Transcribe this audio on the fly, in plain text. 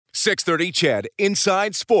6:30 CHED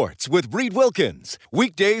Inside Sports with Reed Wilkins.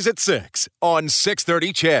 Weekdays at 6 on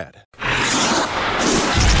 6:30 CHED.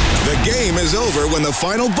 The game is over when the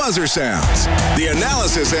final buzzer sounds. The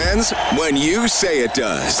analysis ends when you say it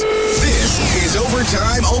does. This is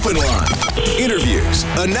Overtime Openline. Interviews,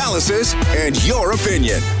 analysis, and your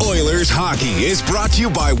opinion. Oilers hockey is brought to you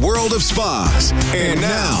by World of Spas. And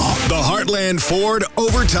now, the Heartland Ford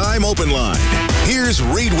Overtime Openline. Here's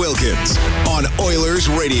Reed Wilkins on Oilers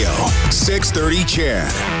Radio, 6:30 CHED.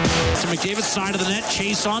 To McDavid, side of the net,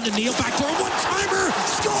 chase on to Neal, back door, one-timer,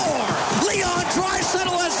 score! Leon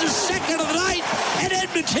Draisaitl has his second of the night, and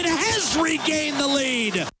Edmonton has regained the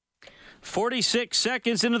lead. 46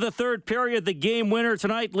 seconds into the third period, the game winner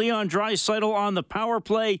tonight, Leon Draisaitl on the power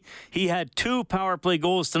play. He had 2 power play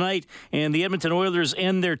goals tonight, and the Edmonton Oilers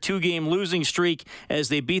end their 2-game losing streak as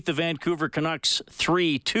they beat the Vancouver Canucks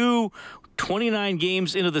 3-2. 29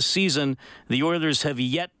 games into the season, the Oilers have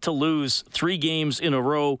yet to lose 3 games in a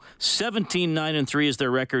row. 17-9-3 is their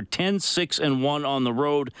record, 10-6-1 on the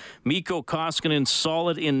road. Mikko Koskinen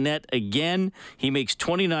solid in net again. He makes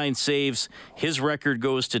 29 saves. His record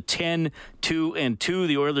goes to 10-2-2.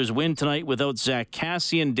 The Oilers win tonight without Zach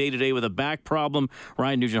Kassian, day-to-day with a back problem.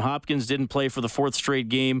 Ryan Nugent-Hopkins didn't play for the 4th straight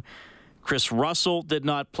game. Chris Russell did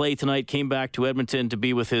not play tonight, came back to Edmonton to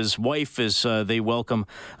be with his wife as they welcome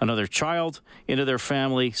another child into their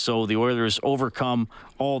family. So the Oilers overcome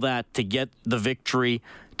all that to get the victory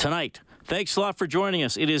tonight. Thanks a lot for joining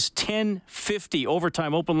us. It is 10:50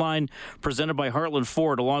 Overtime Open Line presented by Heartland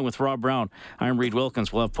Ford along with Rob Brown. I'm Reed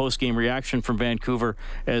Wilkins. We'll have post-game reaction from Vancouver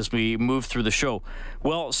as we move through the show.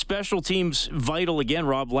 Well, special teams vital again,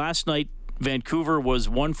 Rob. Last night, Vancouver was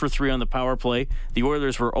 1 for 3 on the power play. The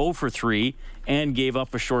Oilers were 0 for 3 and gave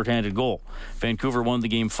up a shorthanded goal. Vancouver won the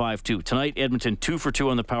game 5-2. Tonight, Edmonton 2 for 2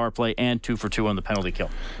 on the power play and 2 for 2 on the penalty kill.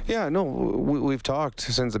 Yeah, no, we've talked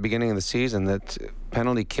since the beginning of the season that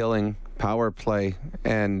penalty killing, power play,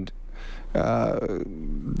 and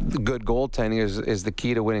good goaltending is the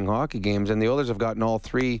key to winning hockey games, and the Oilers have gotten all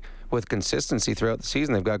 3 with consistency throughout the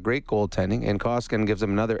season. They've got great goaltending, and Koskinen gives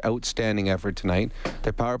them another outstanding effort tonight.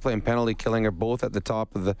 Their power play and penalty killing are both at the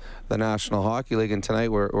top of the National Hockey League, and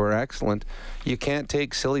tonight were excellent. You can't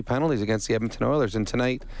take silly penalties against the Edmonton Oilers, and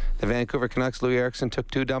tonight the Vancouver Canucks, Louis Eriksson, took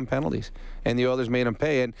 2 dumb penalties, and the Oilers made him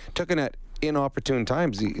pay, and took it at inopportune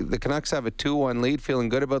times. The Canucks have a 2-1 lead, feeling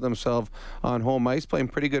good about themselves on home ice, playing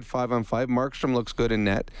pretty good 5-on-5. Markstrom looks good in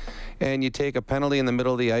net, and you take a penalty in the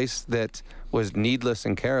middle of the ice that was needless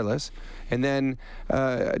and careless, and then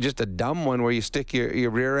just a dumb one where you stick your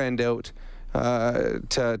rear end out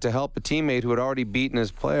to help a teammate who had already beaten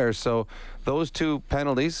his player. So those 2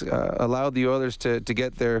 penalties allowed the Oilers to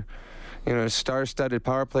get their star-studded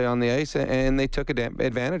power play on the ice, and they took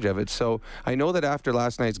advantage of it. So I know that after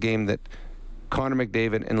last night's game that Connor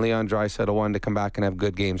McDavid and Leon Draisaitl wanted to come back and have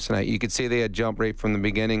good games tonight. You could see they had jump rate from the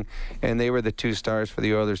beginning, and they were the 2 stars for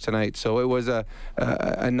the Oilers tonight. So it was a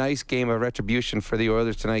nice game of retribution for the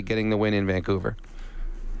Oilers tonight, getting the win in Vancouver.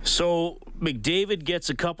 So McDavid gets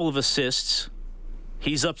a couple of assists.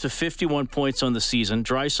 He's up to 51 points on the season.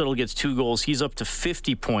 Draisaitl gets 2 goals. He's up to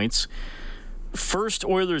 50 points. First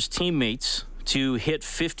Oilers teammates to hit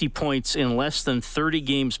 50 points in less than 30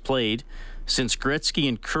 games played since Gretzky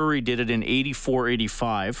and Curry did it in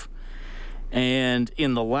 84-85. And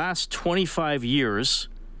in the last 25 years,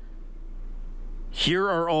 here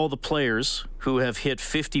are all the players who have hit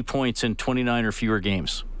 50 points in 29 or fewer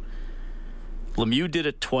games. Lemieux did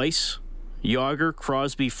it twice. Yager,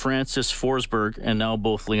 Crosby, Francis, Forsberg, and now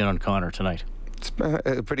both Leon and Connor tonight. It's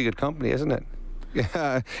a pretty good company, isn't it?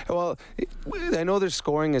 Yeah, well, I know their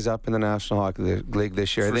scoring is up in the National Hockey League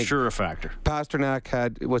this year. For I think sure a factor. Pasternak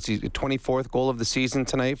had, 24th goal of the season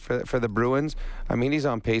tonight for the Bruins. I mean, he's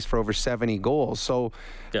on pace for over 70 goals. So,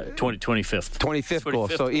 yeah, 25th. 25th goal,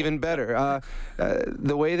 so even better.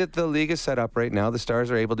 The way that the league is set up right now, the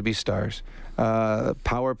stars are able to be stars.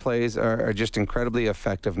 Power plays are just incredibly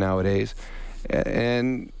effective nowadays.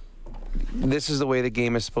 And this is the way the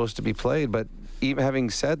game is supposed to be played. But even having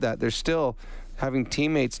said that, there's still having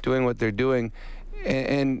teammates doing what they're doing,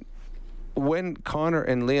 and when Connor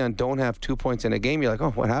and Leon don't have 2 points in a game, you're like, oh,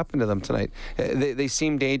 what happened to them tonight? They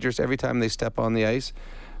seem dangerous every time they step on the ice.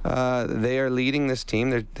 They are leading this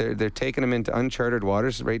team. They're taking them into uncharted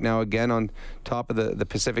waters right now, again on top of the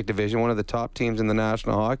Pacific Division, one of the top teams in the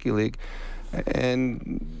National Hockey League,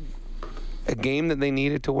 and a game that they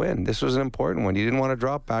needed to win. This was an important one. You didn't want to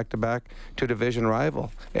drop back-to-back to a division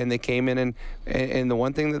rival. And they came in and the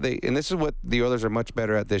one thing that and this is what the Oilers are much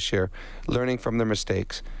better at this year, learning from their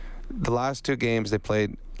mistakes. The last two games they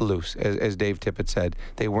played loose, as Dave Tippett said.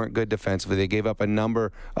 They weren't good defensively. They gave up a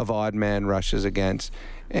number of odd man rushes against,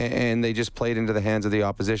 and they just played into the hands of the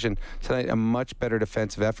opposition. Tonight, a much better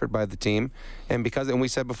defensive effort by the team. And we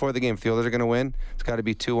said before the game, if the Oilers are going to win, it's got to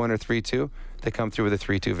be 2-1 or 3-2. They come through with a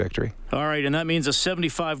 3-2 victory. All right, and that means a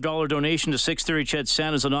 $75 donation to 630 CHED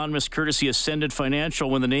Santa's Anonymous, courtesy Ascendant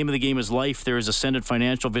Financial. When the name of the game is life, there is Ascendant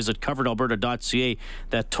Financial. Visit coveredalberta.ca.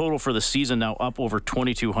 That total for the season now up over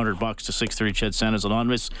 $2,200 to 630 CHED Santa's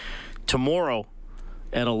Anonymous. Tomorrow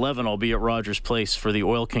at 11, I'll be at Rogers Place for the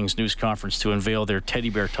Oil Kings news conference to unveil their teddy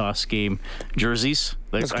bear toss game jerseys.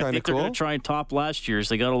 That's kind of cool. I think they're going to try and top last year's.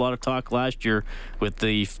 They got a lot of talk last year with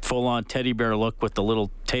the full-on teddy bear look with the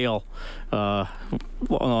little tail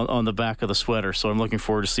on the back of the sweater. So I'm looking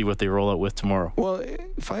forward to see what they roll out with tomorrow. Well,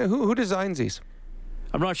 who designs these?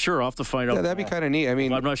 I'm not sure. I'll have to find out. Yeah, that'd be kind of neat. I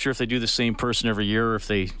mean, I'm not sure if they do the same person every year or if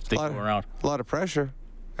they go around. A lot of pressure.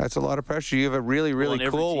 That's a lot of pressure. You have a really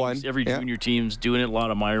cool one. Every junior team's doing it, a lot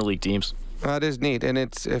of minor league teams. That is neat, and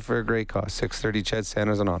it's for a great cause. 630 CHED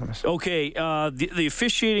Santa's Anonymous. Okay, the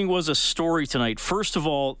officiating was a story tonight. First of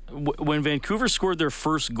all, when Vancouver scored their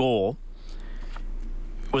first goal,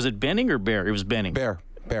 was it Benning or Bear? It was Benning. Bear,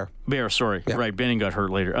 sorry. Yeah. Right, Benning got hurt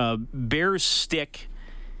later. Bear's stick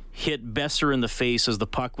hit Besser in the face as the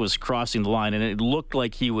puck was crossing the line, and it looked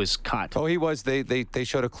like he was cut. Oh, he was. They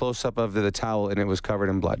showed a close-up of the towel, and it was covered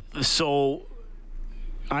in blood. So,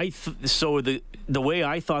 the way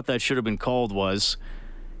I thought that should have been called was,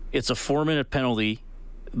 it's a 4-minute penalty.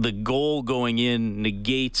 The goal going in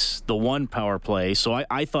negates the one power play. So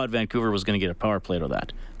I thought Vancouver was going to get a power play out of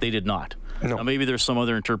that. They did not. No. Now, maybe there's some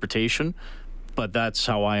other interpretation, but that's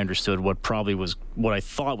how I understood what I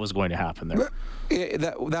thought was going to happen there.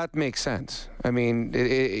 That makes sense. I mean,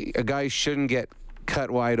 a guy shouldn't get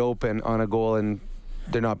cut wide open on a goal and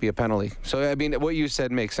there not be a penalty. So, I mean, what you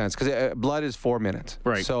said makes sense because blood is 4 minutes.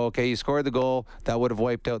 Right. So, okay, you scored the goal. That would have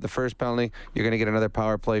wiped out the first penalty. You're going to get another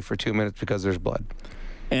power play for 2 minutes because there's blood.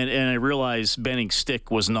 And I realized Benning's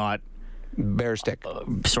stick was not... Bear's stick.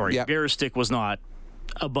 Bear's stick was not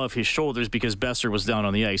above his shoulders because Besser was down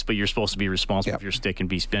on the ice, but you're supposed to be responsible for your stick and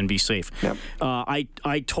be safe. Yep.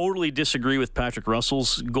 I totally disagree with Patrick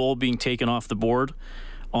Russell's goal being taken off the board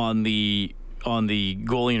on the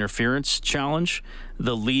goalie interference challenge.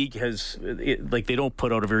 The league they don't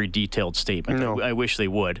put out a very detailed statement. No. I wish they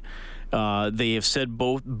would. They have said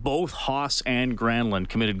both Haas and Granlund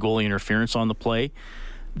committed goalie interference on the play.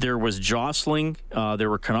 There was jostling. There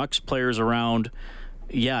were Canucks players around.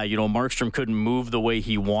 Yeah, Markstrom couldn't move the way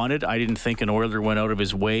he wanted. I didn't think an Oiler went out of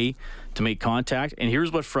his way to make contact. And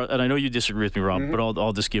here's what, and I know you disagree with me, Rob, but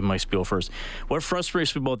I'll just give my spiel first. What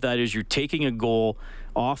frustrates me about that is you're taking a goal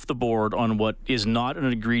off the board on what is not an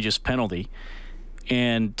egregious penalty.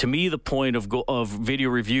 And to me, the point of video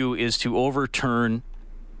review is to overturn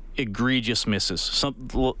egregious misses,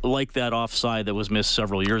 something like that offside that was missed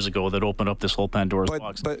several years ago that opened up this whole Pandora's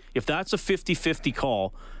box. But if that's a 50-50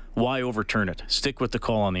 call, why overturn it? Stick with the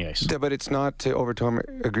call on the ice. Yeah, but it's not to overturn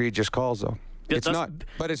egregious calls, though. It's not.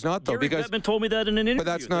 But it's not, though, because Bettman told me that in an interview. But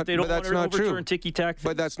that's not. They don't but that's want to not overturn true. ticky-tack.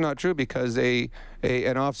 But that's not true because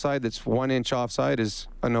an offside that's 1 inch offside is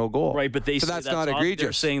a no goal. Right, but so that's not egregious.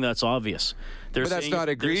 They're saying that's obvious. But that's not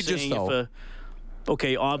egregious, though.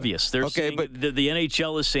 Okay, obvious. They're saying, but the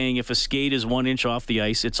NHL is saying if a skate is 1 inch off the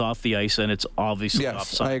ice, it's off the ice, and it's obviously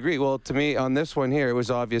offside. I agree. Well, to me, on this one here, it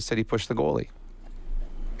was obvious that he pushed the goalie.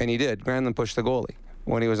 And he did. Granlund pushed the goalie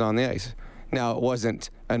when he was on the ice. Now, it wasn't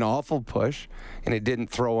an awful push, and it didn't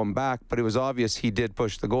throw him back, but it was obvious he did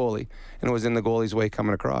push the goalie, and it was in the goalie's way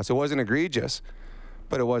coming across. It wasn't egregious,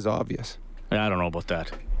 but it was obvious. I don't know about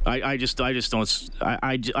that. I just don't.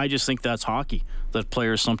 I just think that's hockey. That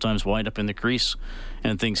players sometimes wind up in the crease,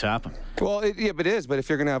 and things happen. Well, but it is. But if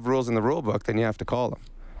you're going to have rules in the rule book, then you have to call them.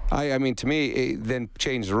 I mean, to me, then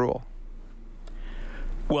change the rule.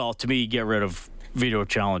 Well, to me, get rid of video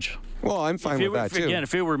challenge. Well, I'm fine with that too. Again,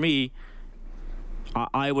 if it were me,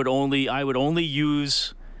 I would only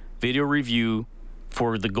use video review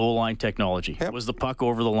for the goal line technology. Yep. Was the puck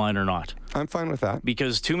over the line or not? I'm fine with that.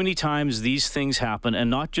 Because too many times these things happen, and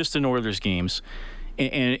not just in Oilers games.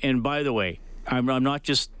 And by the way, I'm not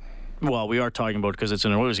just, well, we are talking about it because it's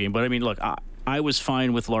an Oilers game, but I mean, look, I was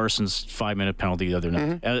fine with Larson's 5-minute penalty the other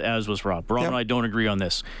night, as was Rob. Rob and I don't agree on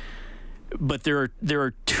this. But there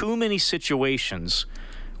are too many situations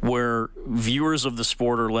where viewers of the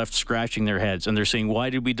sport are left scratching their heads and they're saying, why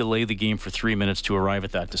did we delay the game for 3 minutes to arrive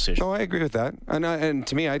at that decision? No, I agree with that. And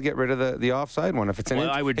to me, I'd get rid of the offside one if it's an inch.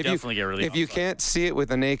 I would definitely get rid of the offside. If you can't see it with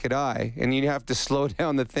the naked eye and you have to slow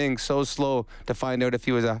down the thing so slow to find out if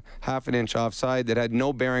he was a half an inch offside that had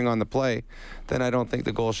no bearing on the play, then I don't think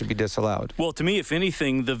the goal should be disallowed. Well, to me, if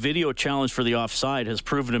anything, the video challenge for the offside has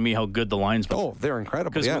proven to me how good the linesmen are. Oh, they're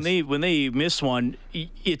incredible. Because when they miss one,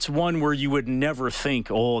 it's one where you would never think,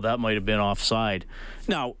 that might have been offside.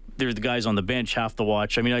 Now, the guys on the bench have to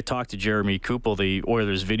watch. I mean, I talked to Jeremy Kupel, the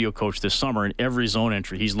Oilers video coach this summer, and every zone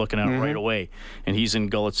entry he's looking at right away. And he's in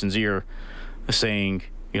Gullettson's ear saying,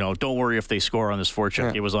 don't worry if they score on this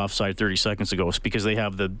forecheck. It was offside 30 seconds ago. It's because they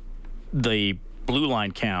have the blue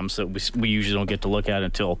line cams that we usually don't get to look at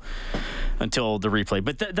until the replay.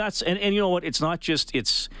 But that's and you know what? It's not just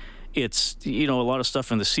it's a lot of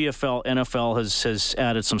stuff in the CFL, NFL has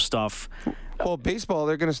added some stuff. Well, baseball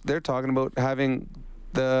they're talking about having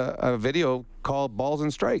the video called balls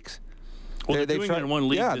and strikes. Well, they're doing it in one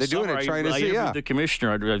league. Yeah, they're doing it trying to see. Yeah, the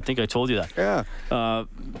commissioner. I think I told you that. Yeah.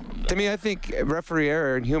 To me, I think referee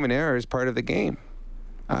error and human error is part of the game.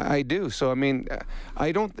 I do. So I mean,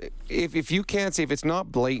 I don't. If you can't see, if it's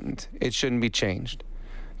not blatant, it shouldn't be changed.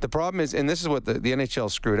 The problem is, and this is what the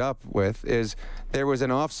NHL screwed up with, is there was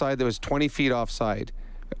an offside that was 20 feet offside.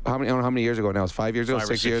 I don't know how many years ago now. It was 5 years ago,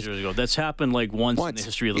 6 years ago. That's happened like once in the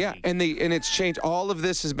history of the league. Yeah, and it's changed. All of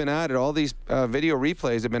this has been added. All these video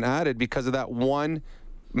replays have been added because of that one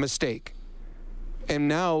mistake. And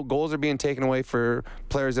now goals are being taken away for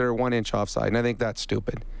players that are 1 inch offside, and I think that's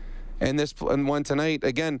stupid. And one tonight,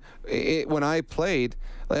 again, when I played,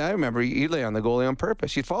 I remember you lay on the goalie on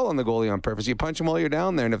purpose. You fall on the goalie on purpose. You punch him while you're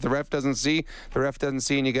down there. And if the ref doesn't see,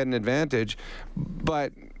 and you get an advantage.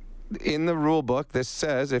 But in the rule book, this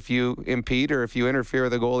says if you impede or if you interfere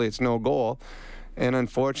with the goalie, it's no goal. And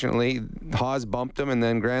unfortunately, Haas bumped him and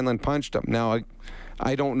then Granlund punched him. Now,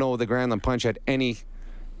 I don't know the Granlund punch had any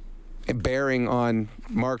bearing on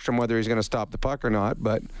Markstrom, whether he's going to stop the puck or not.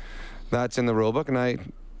 But that's in the rule book. And I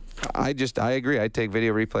agree. I'd take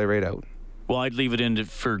video replay right out. Well, I'd leave it in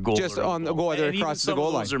for goal. Just on the goal, whether it crosses the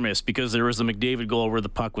goal line. Are missed because there was the McDavid goal where the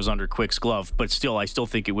puck was under Quick's glove. But still, I still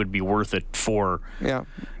think it would be worth it for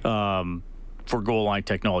goal line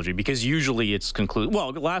technology because usually it's concluded.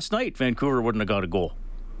 Well, last night Vancouver wouldn't have got a goal.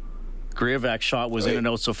 Graovac's shot was in and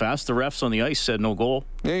out so fast. The refs on the ice said no goal.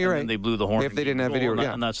 Yeah, you're right. And they blew the horn. If they didn't have video,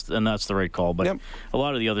 and that's the right call. But a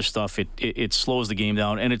lot of the other stuff, it slows the game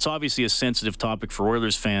down, and it's obviously a sensitive topic for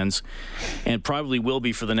Oilers fans, and probably will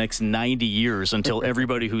be for the next 90 years until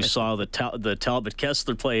everybody who saw the Talbot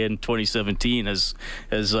Kessler play in 2017 has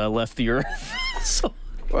left the earth. So,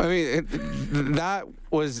 I mean, that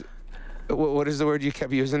was. What is the word you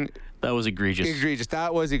kept using? That was egregious. Egregious.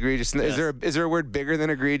 That was egregious. Yes. Is there a word bigger than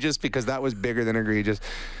egregious? Because that was bigger than egregious.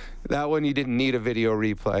 That one you didn't need a video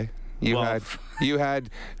replay. You had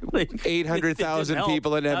 800,000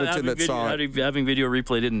 people in Edmonton that saw it. Having video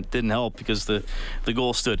replay didn't help because the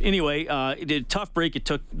goal stood. Anyway, it did a tough break. It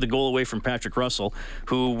took the goal away from Patrick Russell,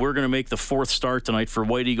 who we're going to make the fourth start tonight for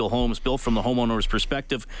White Eagle Homes, built from the homeowner's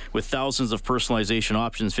perspective with thousands of personalization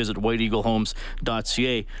options. Visit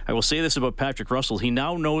whiteeaglehomes.ca. I will say this about Patrick Russell. He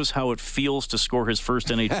now knows how it feels to score his first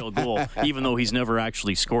NHL goal, even though he's never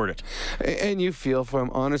actually scored it. And you feel for him.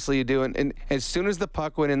 Honestly, you do. And as soon as the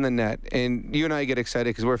puck went in the net, and you and I get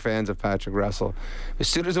excited because we're fans of Patrick Russell. As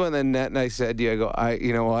soon as it went in the net, and I said to you,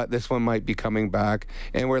 you know what, this one might be coming back.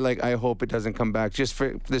 And we're like, I hope it doesn't come back. Just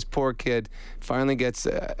for this poor kid finally gets,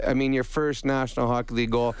 your first National Hockey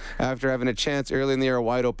League goal after having a chance early in the year, a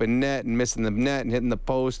wide open net and missing the net and hitting the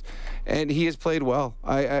post. And he has played well.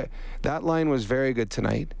 That line was very good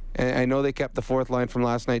tonight. And I know they kept the fourth line from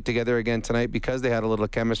last night together again tonight because they had a little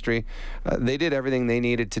chemistry. They did everything they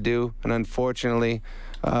needed to do. And unfortunately,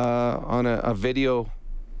 on a video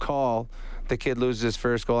call, the kid loses his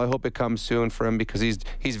first goal. I hope it comes soon for him because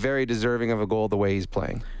he's very deserving of a goal the way he's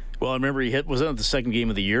playing. Well, I remember was that the second game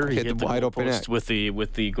of the year? He hit the wide open post with the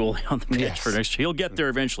goalie on the pitch for next year. He'll get there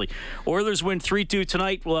eventually. Oilers win 3-2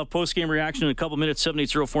 tonight. We'll have post-game reaction in a couple minutes.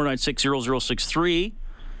 780-496-0063.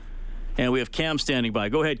 And we have Cam standing by.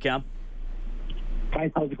 Go ahead, Cam.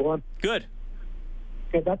 Guys, how's it going? Good.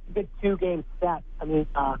 Okay, that's a good 2-game set. I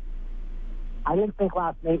didn't think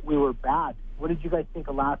last night we were bad. What did you guys think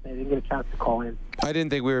of last night? I didn't get a chance to call in. I didn't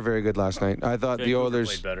think we were very good last night. I thought the Oilers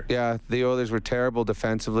played better. Yeah, the Oilers were terrible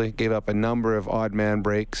defensively, gave up a number of odd man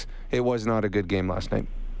breaks. It was not a good game last night.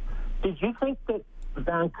 Did you think that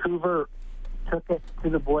Vancouver took it to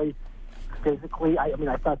the boys physically? I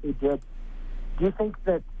thought they did. Do you think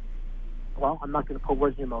that, well, I'm not going to put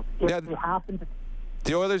words in your mouth. If they happened to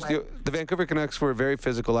The Oilers, the Vancouver Canucks were very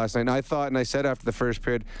physical last night. And I thought, and I said after the first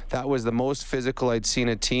period, that was the most physical I'd seen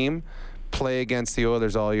a team play against the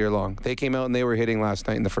Oilers all year long. They came out and they were hitting last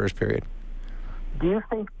night in the first period. Do you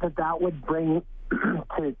think that would bring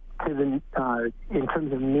to the in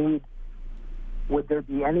terms of need? Would there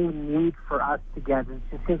be any need for us to get? It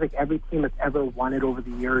just seems like every team that's ever won it over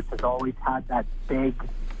the years has always had that big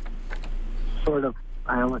sort of,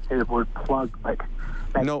 I don't want to say the word plug, but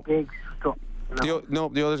that big.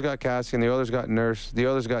 The Oilers got Cassian. The Oilers got Nurse. The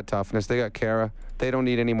Oilers got toughness. They got Kara. They don't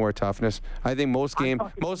need any more toughness. I think most game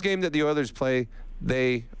that the Oilers play,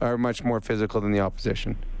 they are much more physical than the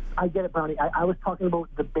opposition. I get it, Brownie. I was talking about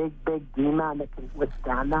the big D-man that can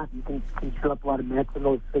withstand that. You can shoot up a lot of minutes in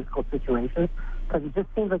those physical situations. Because it just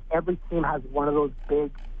seems like every team has one of those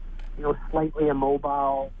big, slightly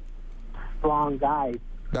immobile, strong guys.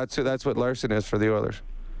 That's what Larson is for the Oilers.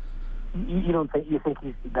 You don't think he's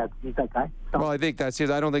that guy? So. Well, I think that's it.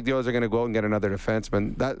 I don't think the Oilers are going to go out and get another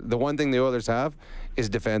defenseman. The one thing the Oilers have is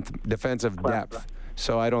defensive depth.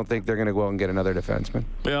 So I don't think they're going to go out and get another defenseman.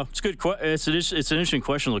 Yeah, it's good. It's an interesting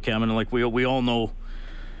question, though, Cam. And like we all know,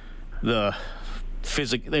 the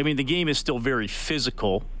game is still very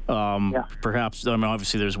physical. Perhaps,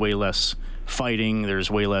 obviously, there's way less fighting.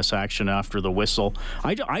 There's way less action after the whistle.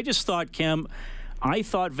 I just thought, Cam, I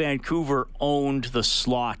thought Vancouver owned the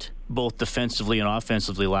slot both defensively and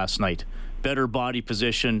offensively last night. Better body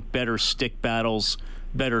position, better stick battles,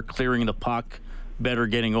 better clearing the puck, better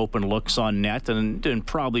getting open looks on net, and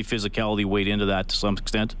probably physicality weighed into that to some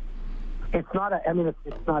extent. It's not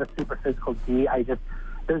a super physical D.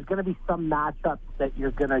 There's going to be some matchups that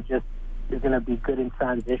you're going to be good in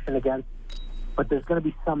transition against, but there's going to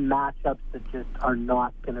be some matchups that just are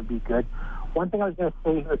not going to be good. One thing I was going to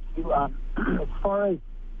say here too, as far as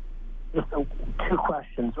just two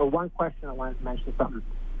questions, or one question, I wanted to mention something.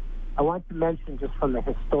 I wanted to mention just from the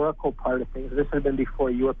historical part of things. This would have been before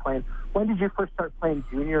you were playing. When did you first start playing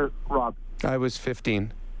junior, Rob? I was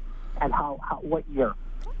 15. And what year?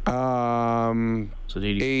 So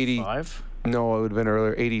 85? No, it would have been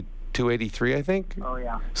earlier. 82, 83, I think. Oh,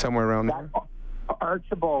 yeah. Somewhere around there.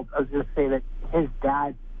 Archibald, I was going to say that his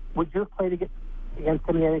dad, would you have played against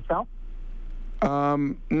him in the NHL?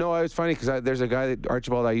 No, it was funny because there's a guy that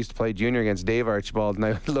Archibald I used to play junior against, Dave Archibald, and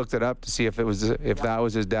I looked it up to see if that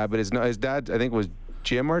was his dad. But his dad, I think, was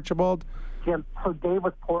Jim Archibald. Jim. So Dave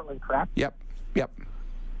was Portland, correct? Yep.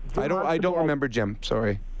 I don't remember Jim.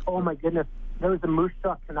 Sorry. Oh my goodness, there was a Moose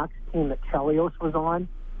Jaw Canucks team that Chelios was on,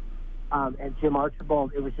 and Jim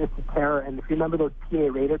Archibald. It was just a terror. And if you remember those PA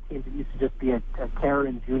Raider teams, it used to just be a terror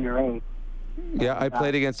in Junior A. Yeah, I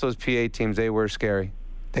played against those PA teams. They were scary.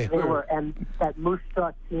 They were, and that Moose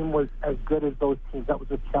Jaw team was as good as those teams. That was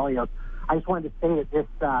with Chelios. I just wanted to say that this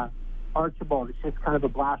Archibald is just kind of a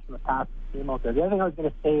blast from the past team out there. The other thing I was going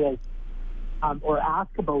to say is, or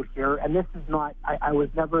ask about here, and this is not, I was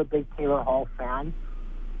never a big Taylor Hall fan.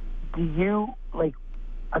 Do you,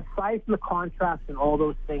 aside from the contracts and all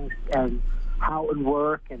those things and how it would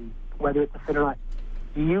work and whether it's a fit or not,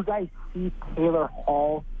 do you guys see Taylor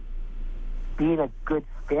Hall being a good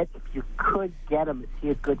fit? If you could get him, is he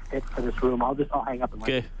a good fit for this room? I'll hang up and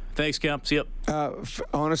okay. Thanks, Cam. See you.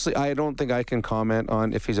 Honestly, I don't think I can comment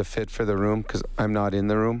on if he's a fit for the room because I'm not in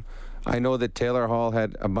the room. I know that Taylor Hall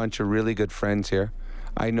had a bunch of really good friends here.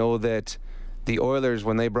 I know that the Oilers,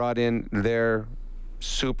 when they brought in their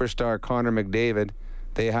superstar Connor McDavid,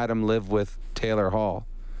 they had him live with Taylor Hall.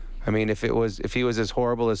 I mean, if he was as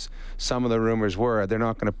horrible as some of the rumors were, they're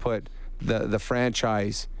not going to put the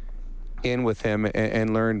franchise in with him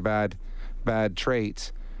and learn bad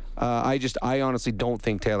traits. I honestly don't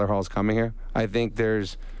think Taylor Hall's coming here. I think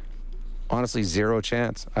there's honestly zero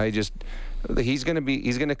chance. He's going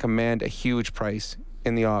to command a huge price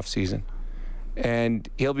in the off season, and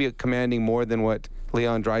he'll be commanding more than what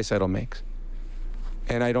Leon Draisaitl makes.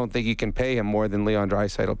 And I don't think you can pay him more than Leon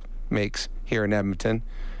Draisaitl makes here in Edmonton.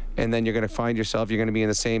 And then you're going to find yourself, you're going to be in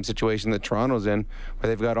the same situation that Toronto's in, where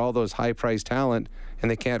they've got all those high-priced talent,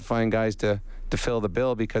 and they can't find guys to fill the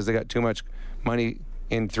bill because they got too much money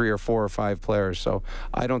in 3 or 4 or 5 players. So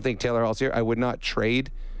I don't think Taylor Hall's here. I would not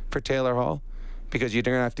trade for Taylor Hall because you're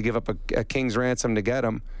going to have to give up a king's ransom to get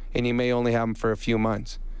him, and you may only have him for a few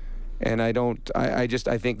months. And I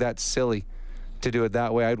think that's silly to do it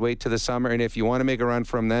that way. I'd wait till the summer, and if you want to make a run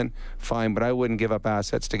for him then, fine, but I wouldn't give up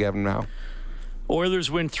assets to get him now. Oilers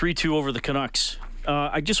win 3-2 over the Canucks.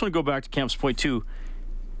 I just want to go back to Camp's point, too.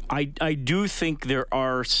 I do think there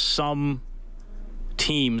are some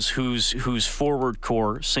teams whose forward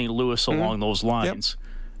core, St. Louis along those lines,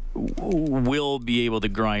 will be able to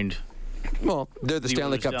grind Well, they're the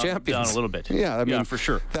Stanley Oilers Cup down, champions. Down a little bit. Yeah, I mean, for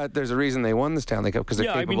sure. There's a reason they won the Stanley Cup because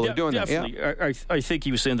they're capable of doing definitely. that. Yeah. I think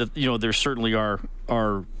he was saying that there certainly are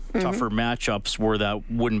tougher matchups where that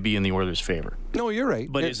wouldn't be in the Oilers' favor. No, you're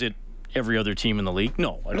right. But is it every other team in the league?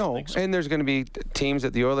 No, I don't think so. And there's going to be teams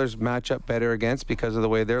that the Oilers match up better against because of the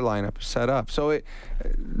way their lineup is set up. So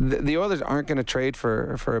the Oilers aren't going to trade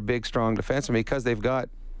for a big, strong defenseman because they've got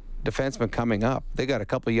defensemen coming up. They got a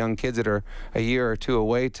couple of young kids that are a year or two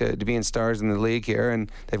away to being stars in the league here,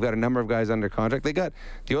 and they've got a number of guys under contract. The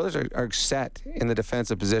Oilers are set in the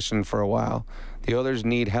defensive position for a while. The Oilers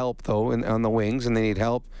need help though on the wings, and they need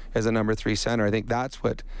help as a number 3 center. I think that's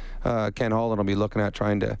what Ken Holland will be looking at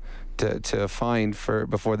trying to find for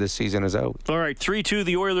before this season is out. All right, 3-2,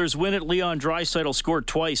 the Oilers win it. Leon Draisaitl scored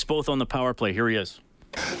twice, both on the power play. Here he is.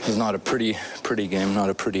 It's not a pretty game, not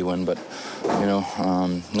a pretty win, but no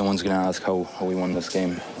one's going to ask how we won this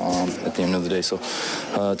game at the end of the day. So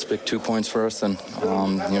it's big 2 points for us, and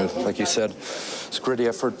like you said, it's a gritty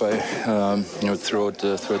effort by throughout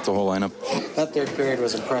the whole lineup. That third period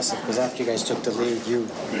was impressive because after you guys took the lead, you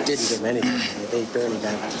didn't give anything. They barely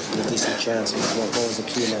got a decent chance. What was the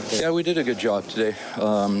key in that third? Yeah, we did a good job today.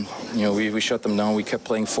 We shut them down. We kept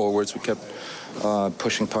playing forwards. We kept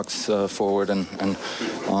pushing pucks forward, and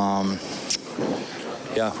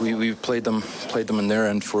we played them in their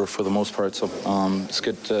end for the most part. So it's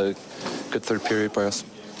good third period by us.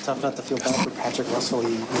 Tough not to feel bad for Patrick Russell.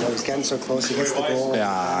 He's getting so close. He gets the goal.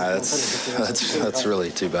 Yeah, that's really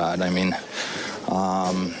too bad. I mean,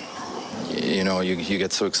 you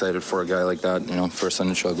get so excited for a guy like that. First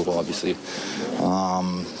NHL goal, obviously.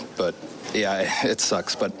 But yeah, it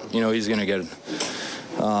sucks. But he's gonna get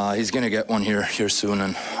one here soon,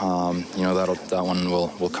 and that one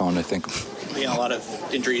will count, I think. A lot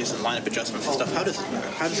of injuries and lineup adjustments and stuff. How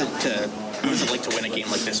does it like to win a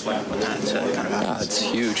game like this when that kind of happens? Yeah, it's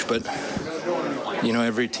huge, but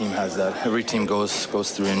every team has that. Every team goes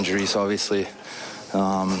through injuries. Obviously,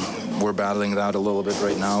 we're battling that a little bit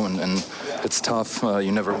right now, and it's tough.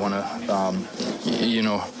 You never want to,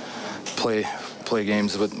 play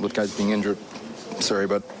games with guys being injured. Sorry,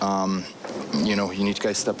 but you need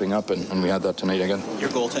guys stepping up, and we had that tonight again. Your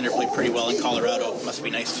goaltender played pretty well in Colorado. Must be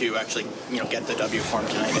nice to actually, get the W for him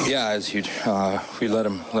tonight. Yeah, it's huge. We let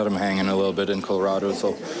him hang in a little bit in Colorado,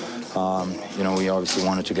 so we obviously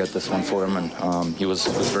wanted to get this one for him, and he was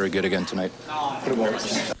very good again tonight.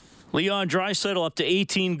 Leon Draisaitl up to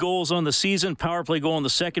 18 goals on the season. Power play goal in the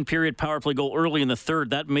second period. Power play goal early in the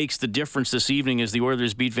third. That makes the difference this evening as the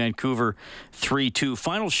Oilers beat Vancouver 3-2.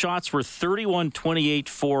 Final shots were 31-28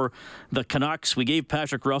 for the Canucks. We gave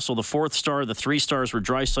Patrick Russell the 4th star. The 3 stars were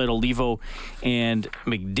Draisaitl, Levo, and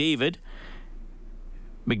McDavid.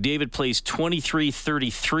 McDavid plays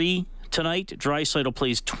 23-33 tonight. Draisaitl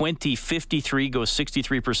plays 20-53, goes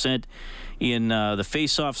 63% in the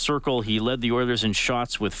face-off circle. He led the Oilers in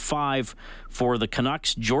shots with 5 for the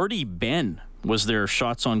Canucks. Jordy Ben was their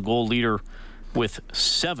shots on goal leader with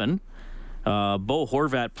 7. Bo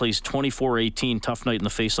Horvat plays 24-18. Tough night in the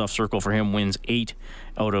face-off circle for him. Wins 8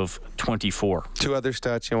 out of 24. 2 other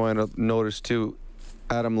stats you want to notice too.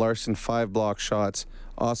 Adam Larsson, 5 block shots.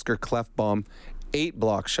 Oscar Klefbom, 8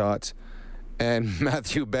 block shots. And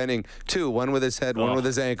Matthew Benning, 2, one with his head, one with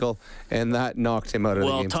his ankle, and that knocked him out of the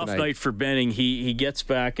game tough tonight. Night for Benning. He gets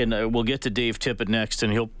back, and we'll get to Dave Tippett next,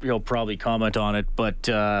 and he'll probably comment on it. But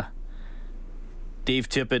Dave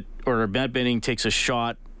Tippett, or Matt Benning, takes a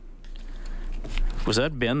shot. Was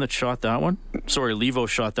that Ben that shot that one? Sorry, Levo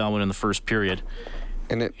shot that one in the first period.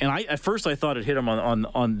 And at first I thought it hit him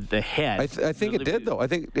on the head. I think it did, though. I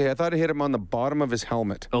thought it hit him on the bottom of his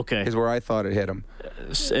helmet. Okay. Is where I thought it hit him.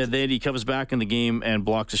 And then he comes back in the game and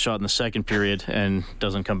blocks a shot in the second period and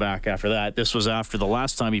doesn't come back after that. This was after the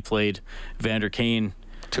last time he played. Vander Kane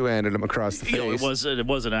two-handed him across the face. It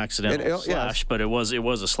was an accidental slash, but it was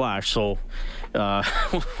a slash. So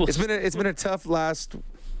it's been a tough last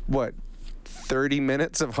 30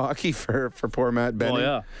 minutes of hockey for poor Matt Benning. Oh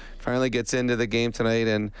yeah. Finally gets into the game tonight,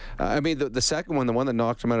 and the second one, the one that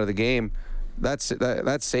knocked him out of the game, that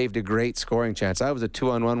saved a great scoring chance. That was a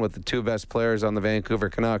 2-on-1 with the 2 best players on the Vancouver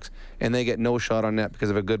Canucks, and they get no shot on net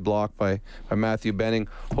because of a good block by Matthew Benning.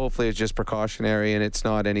 Hopefully it's just precautionary and it's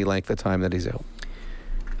not any length of time that he's out.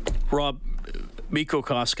 Rob, Mikko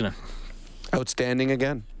Koskinen. Outstanding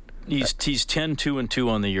again. He's 10-2-2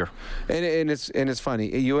 on the year. And it's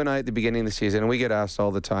funny. You and I at the beginning of the season, and we get asked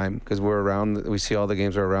all the time because we see all the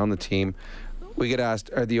games are around the team. We get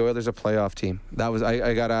asked, are the Oilers a playoff team?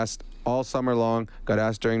 I got asked all summer long, got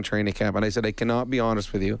asked during training camp, and I said I cannot be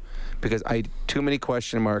honest with you because too many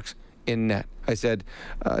question marks in net. I said,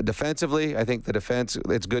 defensively, I think the defense,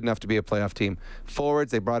 it's good enough to be a playoff team.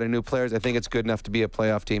 Forwards, they brought in new players. I think it's good enough to be a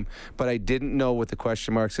playoff team. But I didn't know with the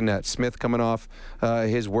question marks in net. Smith coming off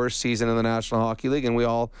his worst season in the National Hockey League, and we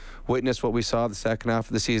all witnessed what we saw the second half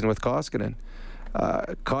of the season with Koskinen.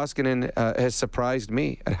 Koskinen has surprised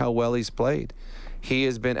me at how well he's played. He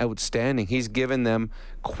has been outstanding. He's given them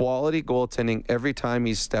quality goaltending every time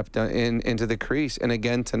he's stepped into the crease. And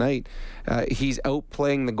again tonight, he's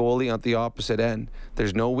outplaying the goalie at the opposite end.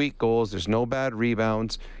 There's no weak goals. There's no bad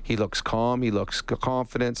rebounds. He looks calm. He looks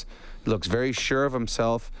confident. He looks very sure of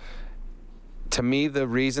himself. To me, the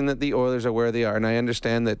reason that the Oilers are where they are, and I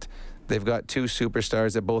understand that they've got two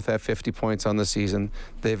superstars that both have 50 points on the season.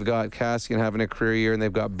 They've got Kassian having a career year, and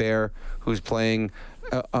they've got Bear, who's playing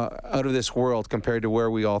out of this world compared to where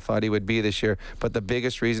we all thought he would be this year. But the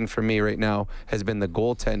biggest reason for me right now has been the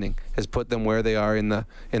goaltending, has put them where they are in the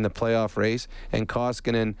playoff race. And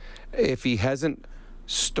Koskinen, if he hasn't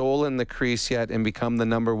stolen the crease yet and become the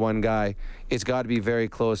number one guy, it's got to be very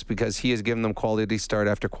close, because he has given them quality start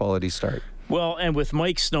after quality start. Well, and with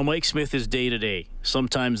Mike Smith is day to day.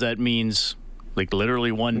 Sometimes that means like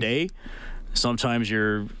literally one day. Sometimes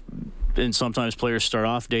players start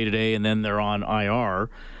off day to day and then they're on IR.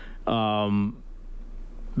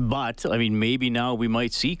 But I mean, maybe now we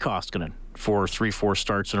might see Koskinen for 3-4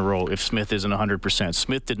 starts in a row if Smith isn't 100%.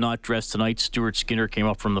 Smith did not dress tonight. Stuart Skinner came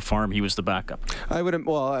up from the farm. He was the backup. You're going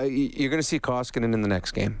to see Koskinen in the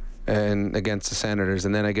next game and against the Senators,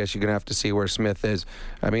 and then I guess you're going to have to see where Smith is.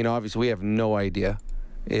 I mean, obviously we have no idea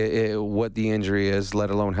what the injury is,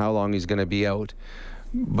 let alone how long he's going to be out.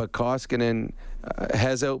 But Koskinen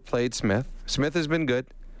has outplayed Smith. Smith has been good.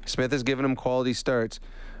 Smith has given him quality starts,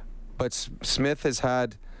 but Smith has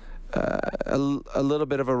had a little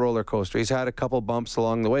bit of a roller coaster. He's had a couple bumps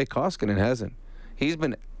along the way. Koskinen hasn't. He's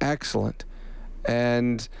been excellent.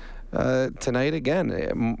 And tonight again,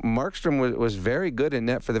 Markstrom was very good in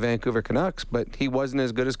net for the Vancouver Canucks, but he wasn't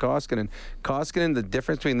as good as Koskinen. Koskinen, the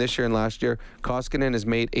difference between this year and last year, Koskinen has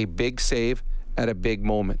made a big save at a big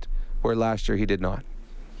moment, where last year he did not.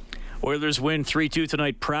 Oilers win 3-2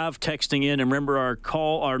 tonight. Prav texting in, and remember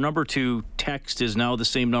our number to text is now the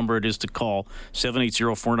same number it is to call,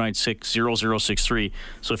 780-496-0063.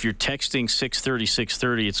 So if you're texting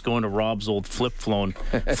 630, it's going to Rob's old flip phone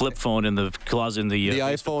in the closet. The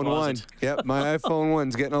iPhone 1. Yep, my iPhone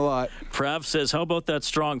 1's getting a lot. Prav says, how about that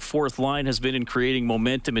strong fourth line has been in creating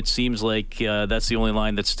momentum? It seems like that's the only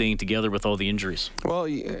line that's staying together with all the injuries. Well,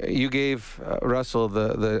 you gave Russell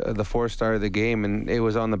the 4-star of the game, and it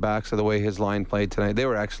was on the backs of the way his line played tonight. They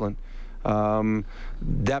were excellent.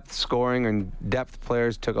 Depth scoring and depth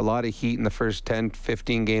players took a lot of heat in the first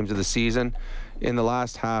 10-15 games of the season. In the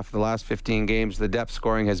last 15 games, the depth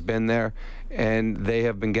scoring has been there, and they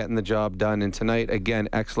have been getting the job done. And tonight, again,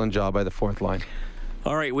 excellent job by the fourth line.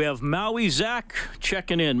 All right, we have Maui Zach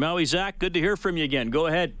checking in. Maui Zach, good to hear from you again. Go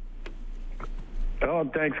ahead. Oh,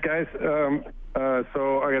 thanks, guys. So I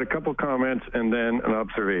got a couple comments and then an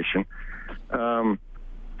observation.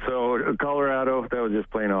 So Colorado, that was just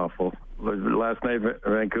plain awful. Last night,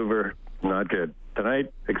 Vancouver, not good.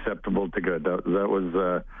 Tonight, acceptable to good. That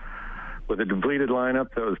was with a depleted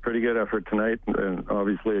lineup. That was pretty good effort tonight, and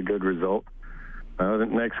obviously a good result. The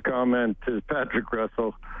next comment is Patrick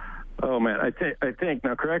Russell. Oh man, I think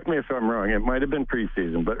now. Correct me if I'm wrong. It might have been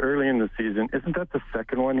preseason, but early in the season, isn't that the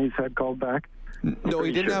second one he's had called back? No,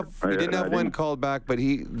 he didn't have one called back, but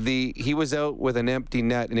he was out with an empty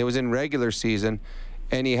net, and it was in regular season.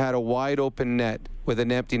 And he had a wide open net with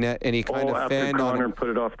an empty net, and he kind of fanned on it. Connor put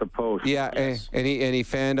it off the post. Yeah, yes. and he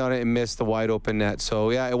fanned on it and missed the wide open net. So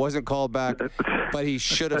yeah, it wasn't called back, but he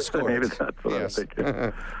should have scored. Maybe that's what I was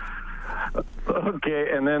thinking.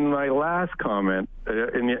 Okay, and then my last comment,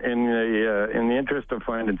 in the interest of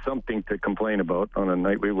finding something to complain about on a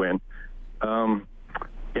night we win,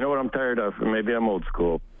 you know what I'm tired of? Maybe I'm old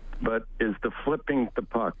school, but is the flipping the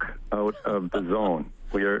puck out of the zone.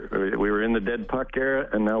 We were in the dead puck era,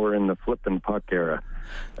 and now we're in the flipping puck era.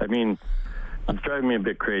 I mean, it's driving me a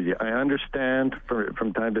bit crazy. I understand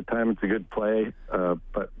from time to time it's a good play,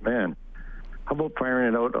 but man, how about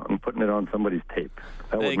firing it out and putting it on somebody's tape?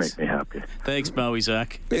 That would make me happy. Thanks, Maui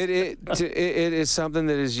Zach. It is something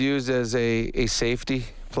that is used as a safety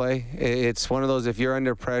play. It's one of those, if you're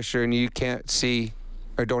under pressure and you can't see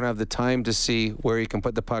or don't have the time to see where you can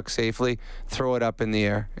put the puck safely, throw it up in the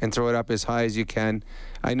air and throw it up as high as you can.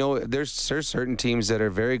 I know there's certain teams that are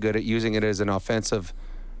very good at using it as an offensive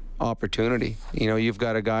opportunity. You know, you've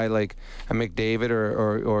got a guy like a McDavid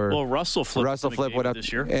or Russell flipped it up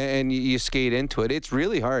this year, and you skate into it. It's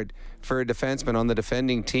really hard for a defenseman on the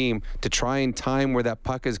defending team to try and time where that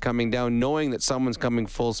puck is coming down, knowing that someone's coming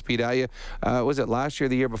full speed at you. Was it last year,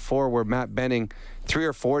 the year before, where Matt Benning 3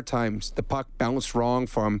 or 4 times the puck bounced wrong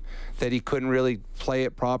for him, that he couldn't really play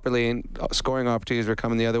it properly and scoring opportunities were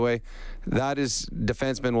coming the other way? That is,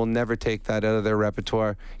 defensemen will never take that out of their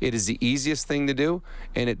repertoire. It is the easiest thing to do,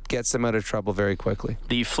 and it gets them out of trouble very quickly.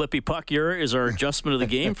 The flippy puck era is our adjustment of the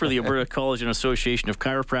game for the Alberta College and Association of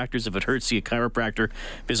Chiropractors. If it hurts, see a chiropractor.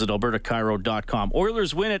 Visit albertachiro.com.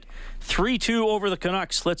 Oilers win it 3-2 over the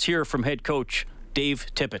Canucks. Let's hear from head coach Dave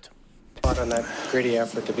Tippett. On that gritty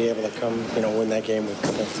effort to be able to come, win that game with a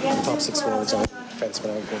couple of top 6 forwards on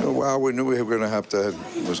defensemen. Well, we knew we were going to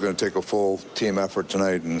was going to take a full team effort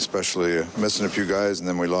tonight, and especially missing a few guys, and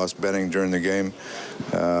then we lost Benning during the game.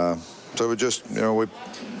 So we just, our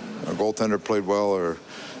goaltender played well, our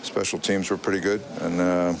special teams were pretty good, and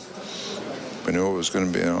we knew it was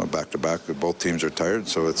going to be, back-to-back. Both teams are tired,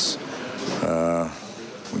 so it's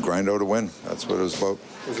we grind out a win. That's what it was about.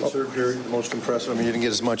 Was the third period the most impressive? I mean, you didn't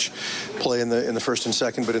get as much play in the first and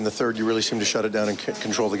second, but in the third, you really seemed to shut it down and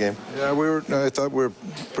control the game. Yeah, I thought we were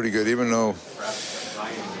pretty good, even though,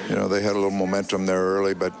 they had a little momentum there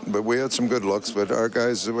early, but we had some good looks. But our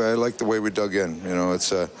guys, I like the way we dug in.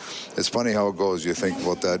 It's funny how it goes. You think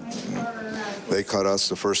about that. They cut us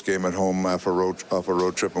the first game at home off a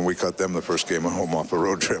road trip, and we cut them the first game at home off a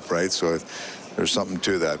road trip, right? So there's something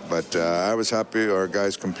to that. But I was happy. Our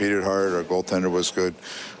guys competed hard. Our goaltender was good.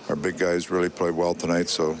 Our big guys really played well tonight.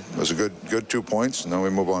 So it was a good 2 points, and now we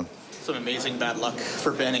move on. Some amazing bad luck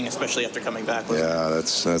for Benning, especially after coming back. Yeah,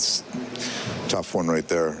 that's a tough one right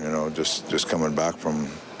there. Just coming back from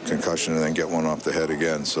concussion and then get one off the head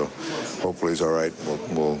again. So hopefully he's all right.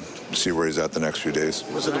 We'll see where he's at the next few days.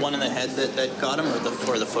 Was it the one in the head that got him,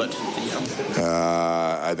 or the foot?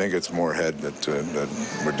 I think it's more head that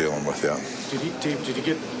we're dealing with. Yeah. Did he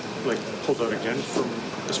get pulled out again from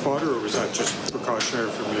the spotter, or was that just precautionary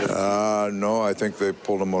from you? No, I think they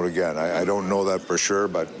pulled him out again. I don't know that for sure,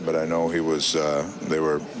 but I know he was. They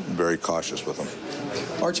were very cautious with him.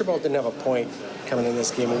 Archibald didn't have a point coming in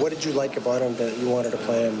this game. What did you like about him that you wanted to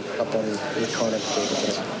play him up on with Connor?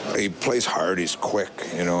 He plays hard. He's quick.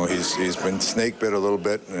 He's been snake bit a little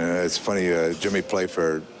bit. It's funny. Jimmy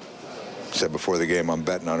Playfair said before the game, I'm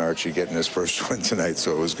betting on Archie getting his first win tonight,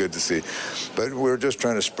 so it was good to see. But we were just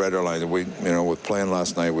trying to spread our lines. With playing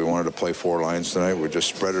last night, we wanted to play 4 lines tonight. We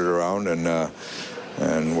just spread it around,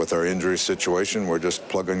 and with our injury situation, we're just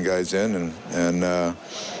plugging guys in, and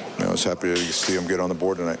I was happy to see him get on the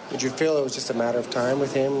board tonight. Did you feel it was just a matter of time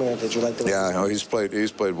with him? Did you like the way? Yeah, no, he's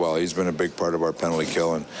played well. He's been a big part of our penalty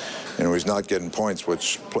kill, and he's not getting points,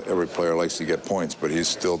 which every player likes to get points, but he's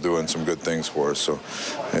still doing some good things for us. So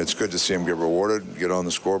it's good to see him get rewarded, get on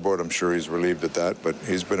the scoreboard. I'm sure he's relieved at that, but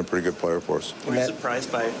he's been a pretty good player for us. Were you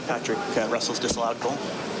surprised by Patrick Russell's disallowed goal?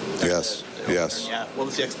 Yes. Yeah. What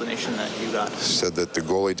was the explanation that you got? Said that the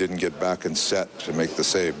goalie didn't get back and set to make the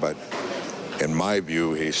save, but in my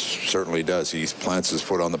view, he certainly does. He plants his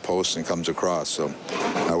foot on the post and comes across. So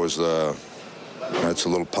that's a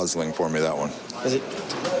little puzzling for me, that one. Is it?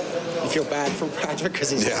 You feel bad for Patrick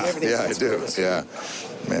because he's doing everything? Yeah, I do. Yeah,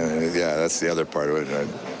 man. Yeah, that's the other part of it.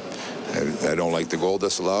 I don't like the goal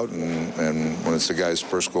disallowed, and when it's the guy's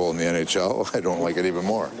first goal in the NHL, I don't like it even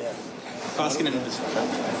more. Yeah. Koskinen I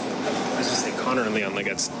was just thinking, Connor and Leon,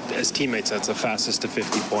 as teammates, that's the fastest to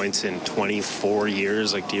 50 points in 24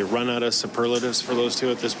 years. Do you run out of superlatives for those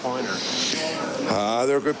two at this point? Or?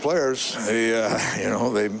 They're good players.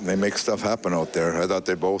 They make stuff happen out there. I thought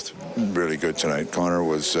they both really good tonight. Connor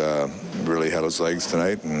was really had his legs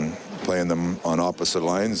tonight, and playing them on opposite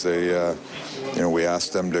lines, we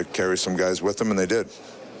asked them to carry some guys with them, and they did.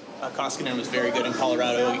 Koskinen was very good in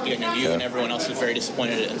Colorado. You and everyone else was very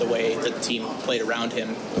disappointed in the way that the team played around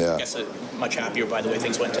him. Yeah. I guess much happier by the way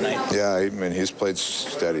things went tonight. Yeah, I mean, he's played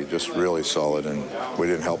steady, just really solid, and we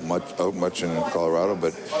didn't help much in Colorado,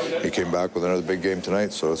 but he came back with another big game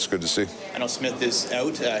tonight, so it's good to see. I know Smith is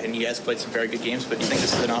out, and he has played some very good games, but do you think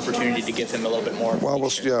this is an opportunity to give him a little bit more? Well,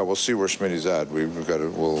 we'll see where Schmitty's at. We'll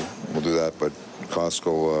do that, but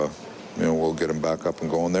Costco. We'll get him back up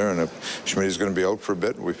and going there. And if Schmitty's going to be out for a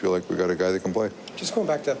bit, we feel like we got a guy that can play. Just going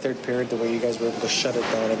back to that third period, the way you guys were able to shut it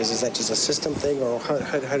down, is that just a system thing, or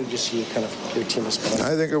how did you see kind of your team respond?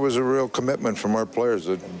 I think it was a real commitment from our players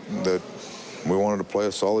that we wanted to play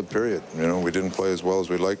a solid period. We didn't play as well as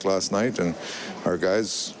we liked last night, and our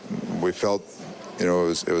guys, we felt. It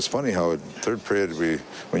was funny how third period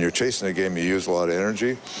when you're chasing a game, you use a lot of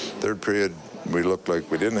energy. Third period, we looked like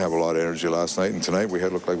we didn't have a lot of energy last night, and tonight we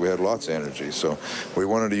looked like we had lots of energy. So we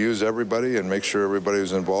wanted to use everybody and make sure everybody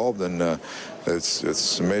was involved, and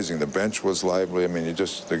it's amazing. The bench was lively. I mean,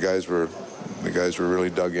 the guys were really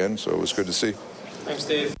dug in, so it was good to see. Thanks,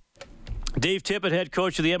 Dave. Dave Tippett, head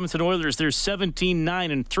coach of the Edmonton Oilers. They're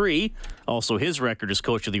 17-9-3. Also, his record as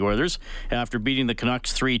coach of the Oilers after beating the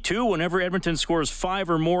Canucks 3-2. Whenever Edmonton scores 5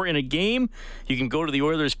 or more in a game, you can go to the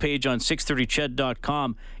Oilers page on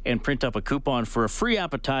 630ched.com and print up a coupon for a free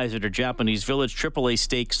appetizer to Japanese Village, AAA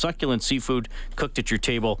steak, succulent seafood cooked at your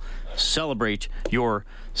table. Celebrate your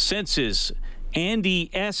senses. Andy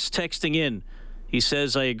S. texting in. He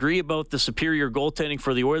says, I agree about the superior goaltending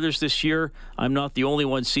for the Oilers this year. I'm not the only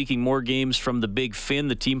one seeking more games from the Big Finn.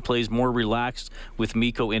 The team plays more relaxed with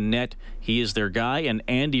Mikko in net. He is their guy. And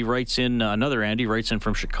Andy writes in, another Andy writes in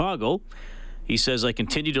from Chicago. He says, I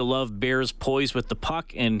continue to love Bear's poise with the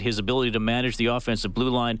puck and his ability to manage the offensive blue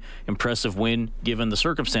line. Impressive win given the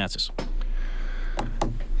circumstances.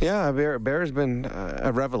 Yeah, Bear's been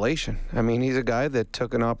a revelation. I mean, he's a guy that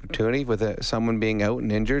took an opportunity with someone being out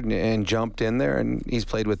and injured and jumped in there, and he's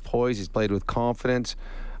played with poise, he's played with confidence.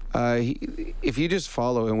 If you just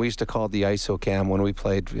follow, and we used to call it the ISO cam when we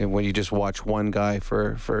played, when you just watch one guy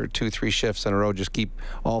for 2-3 shifts in a row, just keep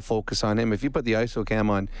all focus on him. If you put the ISO cam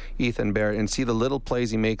on Ethan Bear and see the little plays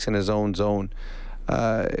he makes in his own zone,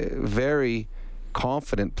 very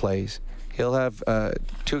confident plays. He'll have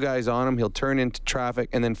 2 guys on him. He'll turn into traffic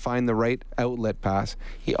and then find the right outlet pass.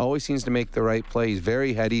 He always seems to make the right play. He's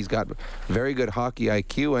very heady. He's got very good hockey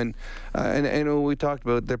IQ. And we talked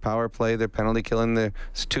about their power play, their penalty killing, their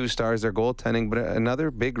 2 stars, their goaltending. But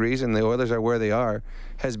another big reason the Oilers are where they are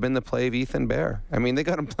has been the play of Ethan Bear. I mean, they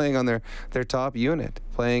got him playing on their top unit,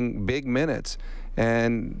 playing big minutes.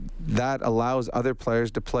 And that allows other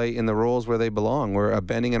players to play in the roles where they belong, where a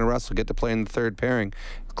Benning and a Russell get to play in the third pairing.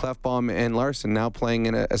 Clefbaum and Larson now playing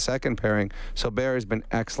in a second pairing. So Bear has been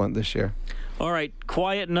excellent this year. All right,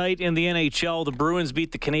 quiet night in the NHL. The Bruins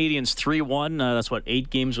beat the Canadiens 3-1. That's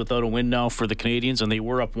 8 games without a win now for the Canadiens, and they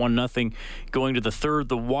were up 1-0 going to the third.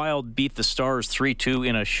 The Wild beat the Stars 3-2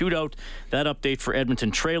 in a shootout. That update for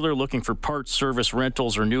Edmonton Trailer. Looking for parts, service,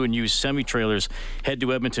 rentals, or new and used semi-trailers, head to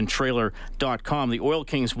edmontontrailer.com. The Oil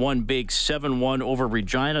Kings won big 7-1 over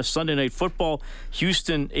Regina. Sunday Night Football,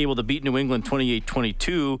 Houston able to beat New England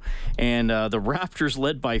 28-22, and the Raptors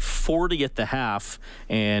led by 40 at the half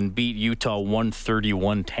and beat Utah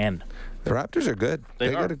 131-10. The Raptors are good.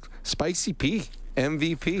 They got a Spicy P,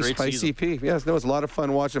 MVP, Great Spicy season. P. Yes, no, it's a lot of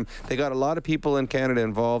fun watching them. They got a lot of people in Canada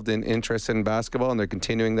involved in interested in basketball, and they're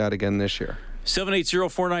continuing that again this year.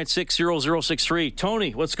 780-496-0063.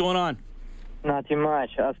 Tony, what's going on? Not too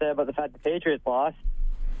much. I'll say about the fact the Patriots lost.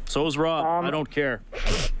 So is Rob. I don't care.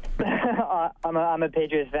 I'm a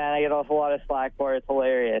Patriots fan. I get off a lot of slack for it. It's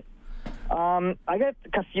hilarious. I got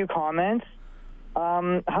a few comments.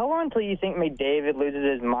 How long until you think McDavid loses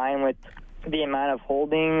his mind with the amount of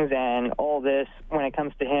holdings and all this when it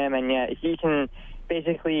comes to him, and yet he can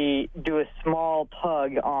basically do a small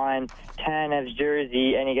tug on Tanev's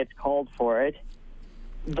jersey and he gets called for it?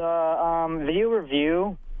 The video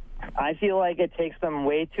review, I feel like it takes them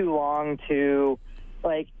way too long to,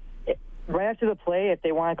 right after the play, if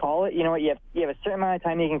they want to call it, you know what, you have a certain amount of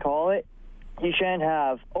time you can call it. You shouldn't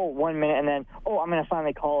have, 1 minute, and then, I'm going to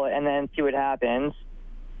finally call it, and then see what happens.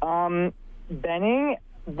 Benning,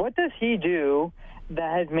 what does he do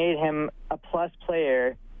that has made him a plus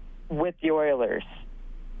player with the Oilers?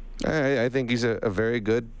 I think he's a very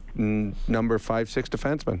good number 5-6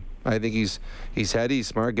 defenseman. I think he's heady, he's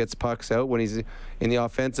smart, gets pucks out. When he's in the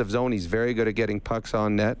offensive zone, he's very good at getting pucks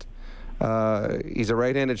on net. He's a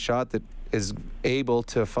right-handed shot that is able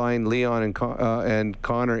to find Leon and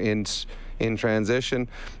Connor in transition.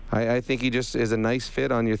 I think he just is a nice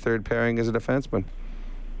fit on your third pairing as a defenseman.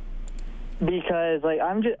 Because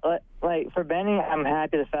I'm just for Benning, I'm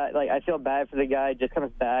happy the fact I feel bad for the guy. Just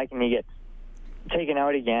comes back and he gets taken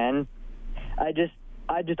out again. I just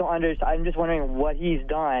don't understand. I'm just wondering what he's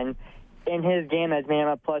done in his game that's made him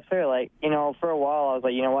a plus player. For a while I was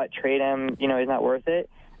like, you know what, trade him. He's not worth it.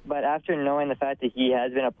 But after knowing the fact that he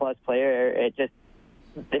has been a plus player, it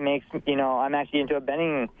makes I'm actually into a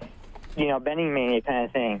Benning mania kind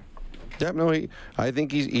of thing. Yeah, no, I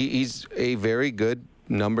think he's a very good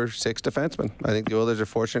number 6 defenseman. I think the Oilers are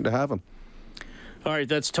fortunate to have him. All right,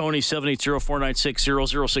 that's Tony,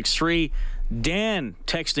 780-496-0063. Dan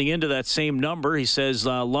texting into that same number. He says,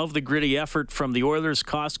 love the gritty effort from the Oilers.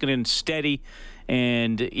 Koskinen steady,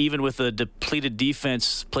 and even with a depleted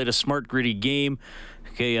defense, played a smart, gritty game.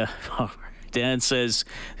 Okay, Dan says,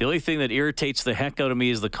 the only thing that irritates the heck out of me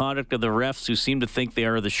is the conduct of the refs who seem to think they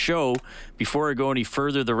are the show. Before I go any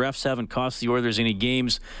further, the refs haven't cost the Oilers any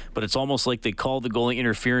games, but it's almost like they called the goalie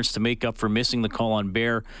interference to make up for missing the call on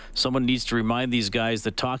Bear. Someone needs to remind these guys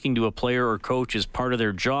that talking to a player or coach is part of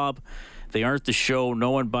their job. They aren't the show.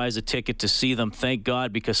 No one buys a ticket to see them, thank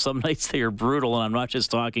God, because some nights they are brutal, and I'm not just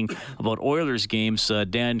talking about Oilers games.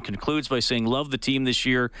 Dan concludes by saying, love the team this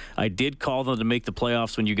year. I did call them to make the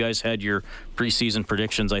playoffs when you guys had your preseason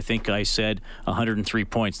predictions. I think I said 103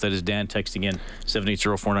 points. That is Dan texting in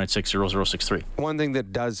 780-496-0063. One thing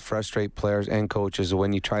that does frustrate players and coaches is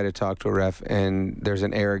when you try to talk to a ref and there's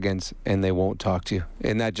an arrogance and they won't talk to you.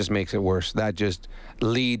 And that just makes it worse. That just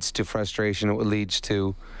leads to frustration. It leads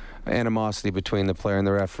to animosity between the player and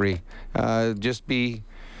the referee. Just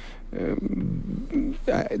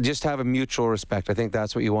have a mutual respect. I think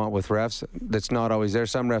that's what you want with refs. That's not always there.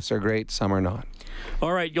 Some refs are great, some are not.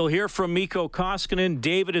 All right, you'll hear from Mikko Koskinen.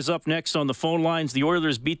 David is up next on the phone lines. The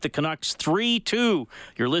Oilers beat the Canucks 3-2.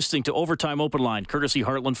 You're listening to Overtime Open Line, courtesy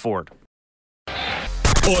Heartland Ford.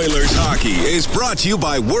 Oilers hockey is brought to you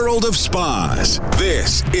by World of Spas.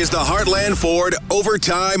 This is the Heartland Ford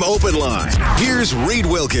Overtime Open Line. Here's Reed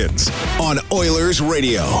Wilkins on Oilers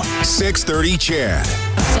Radio, 630 CHED.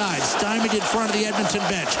 Sides, diamond in front of the Edmonton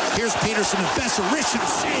bench. Here's Peterson and Besser. Richard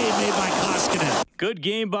save made by Koskinen. Good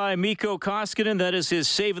game by Mikko Koskinen. That is his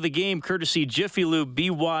save of the game, courtesy Jiffy Lube.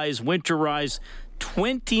 Be wise, winterize.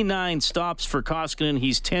 29 stops for Koskinen.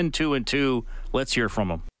 He's 10-2-2. Let's hear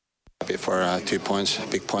from him. Happy for 2 points,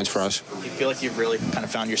 big points for us. Do you feel like you've really kind of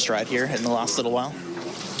found your stride here in the last little while?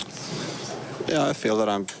 Yeah, I feel that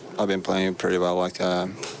I've been playing pretty well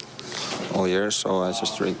all year, so I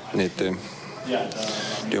just need to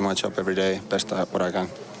do my job every day, best at what I can.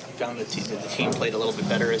 Found that the team played a little bit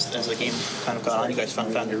better as the game kind of got on. You guys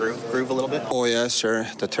found your groove a little bit? Oh yeah, sure.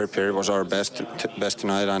 The third period was our best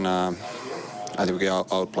tonight, and I think we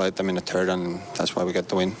outplayed them in the third, and that's why we got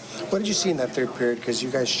the win. What did you see in that third period? Because you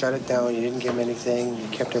guys shut it down, you didn't give them anything, you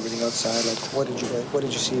kept everything outside. Like, what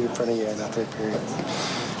did you see in front of you in that third period?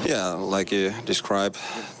 Yeah, like you described,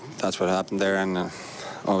 that's what happened there, and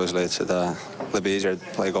obviously it's a little bit easier to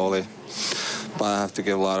play goalie. But I have to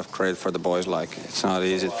give a lot of credit for the boys. Like, it's not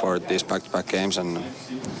easy for these back-to-back games, and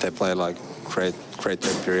they played like great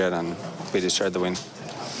third period, and we deserved the win.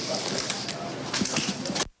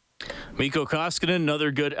 Mikko Koskinen,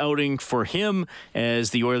 another good outing for him as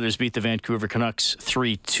the Oilers beat the Vancouver Canucks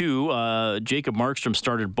 3-2. Jacob Markstrom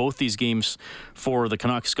started both these games for the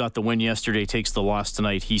Canucks, got the win yesterday, takes the loss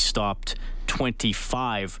tonight. He stopped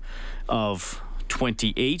 25 of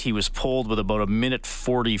 28. He was pulled with about a minute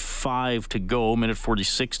 45 to go, minute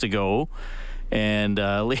 46 to go. And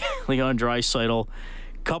Leon Draisaitl,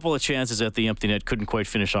 couple of chances at the empty net, couldn't quite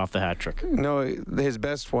finish off the hat trick. No, his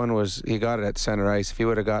best one was he got it at center ice. If he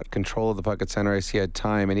would have got control of the puck at center ice, he had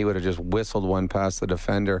time, and he would have just whistled one past the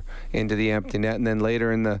defender into the empty net. And then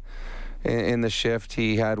later in the shift,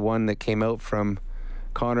 he had one that came out from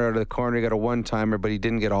Connor out of the corner. He got a one-timer, but he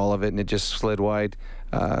didn't get all of it, and it just slid wide.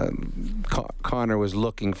 Connor was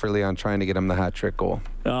looking for Leon, trying to get him the hat-trick goal.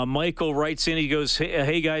 Michael writes in, he goes,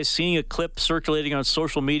 hey guys, seeing a clip circulating on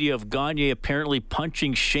social media of Gagne apparently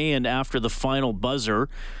punching Sheahan after the final buzzer.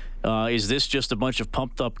 Is this just a bunch of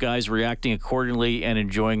pumped-up guys reacting accordingly and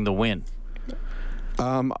enjoying the win?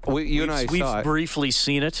 We've briefly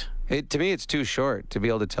seen it. To me, it's too short to be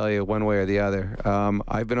able to tell you one way or the other.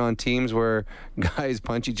 I've been on teams where guys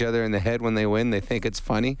punch each other in the head when they win. They think it's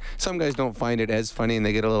funny. Some guys don't find it as funny and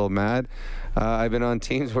they get a little mad. I've been on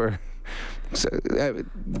teams where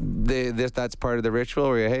that's part of the ritual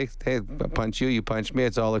where hey, I punch you, you punch me.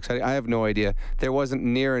 It's all exciting. I have no idea. There wasn't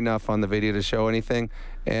near enough on the video to show anything.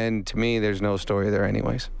 And to me, there's no story there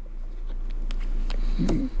anyways.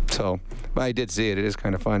 So, but I did see it. It is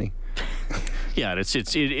kind of funny. Yeah,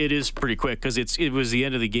 it is pretty quick because it was the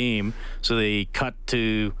end of the game, so they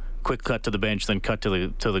quick cut to the bench, then cut to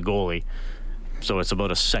the goalie. So it's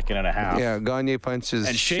about a second and a half. Yeah, Gagne punches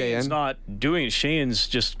and Sheahan's not doing it.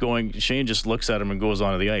 Sheahan just looks at him and goes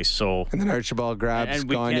onto the ice. So and then Archibald grabs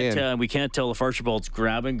Gagne. We can't tell if Archibald's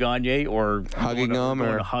grabbing Gagne or hugging him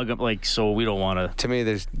or hug him. Like, so we don't want to. To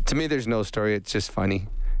me, there's no story. It's just funny.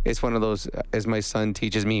 It's one of those, as my son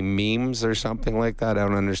teaches me, memes or something like that. I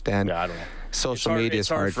don't understand. Yeah, I don't know. Social media is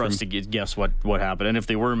hard for us to guess what happened. And if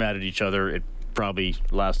they were mad at each other, it probably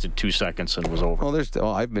lasted 2 seconds and was over.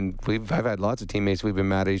 Well, I've had lots of teammates we've been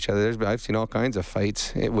mad at each other. I've seen all kinds of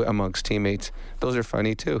fights amongst teammates. Those are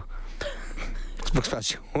funny too.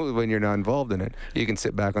 Especially when you're not involved in it. You can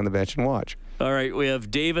sit back on the bench and watch. All right, we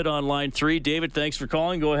have David on line 3. David, thanks for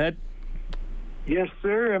calling. Go ahead. Yes,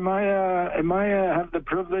 sir. Am I have the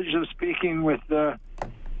privilege of speaking with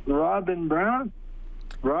Rob Brown?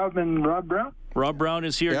 Rob Brown? Rob Brown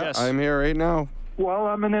is here, yes. I'm here right now. Well,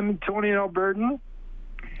 I'm an Edmontonian Albertan.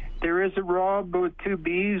 There is a Rob with 2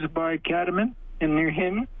 B's by Catamount in near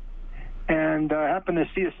him. And I happened to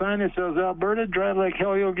see a sign that says Alberta, drive like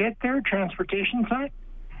hell you'll get there, transportation sign.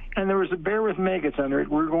 And there was a bear with maggots under it.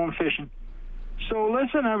 We're going fishing. So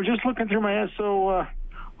listen, I was just looking through my SO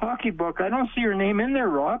hockey book. I don't see your name in there,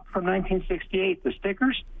 Rob, from 1968. The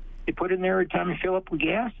stickers you put in there every time you fill up with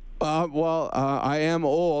gas. I am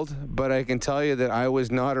old, but I can tell you that I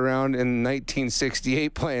was not around in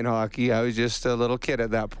 1968 playing hockey. I was just a little kid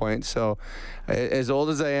at that point. So as old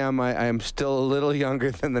as I am, I am still a little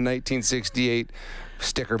younger than the 1968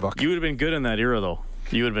 sticker book. You would have been good in that era, though.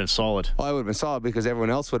 You would have been solid. Well, I would have been solid because everyone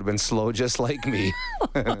else would have been slow, just like me.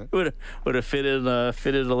 would have fitted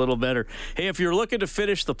a little better. Hey, if you're looking to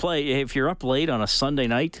finish the play, if you're up late on a Sunday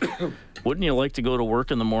night, wouldn't you like to go to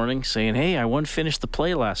work in the morning saying, "Hey, I won finish the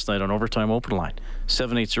play last night on Overtime Openline,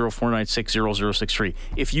 780-496-0063."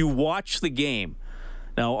 If you watch the game,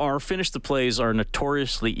 now our finish the plays are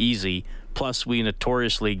notoriously easy. Plus, we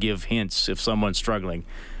notoriously give hints if someone's struggling.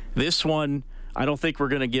 This one, I don't think we're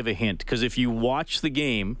going to give a hint, because if you watch the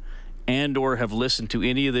game and or have listened to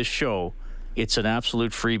any of this show, it's an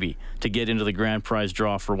absolute freebie to get into the grand prize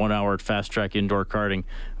draw for 1 hour at Fast Track Indoor Karting,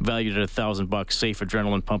 valued at $1,000. Safe,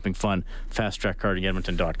 adrenaline pumping fun.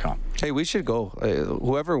 FastTrackKartingEdmonton.com. Hey, we should go.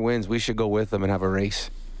 Whoever wins, we should go with them and have a race.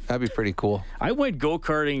 That'd be pretty cool. I went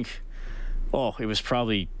go-karting, it was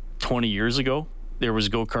probably 20 years ago. There was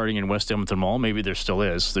go-karting in West Edmonton Mall. Maybe there still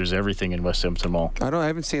is. There's everything in West Edmonton Mall. I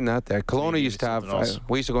haven't seen that there. Kelowna used to have.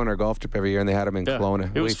 We used to go on our golf trip every year, and they had them in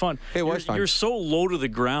Kelowna. It was fun. It was fun. You're so low to the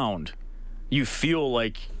ground, you feel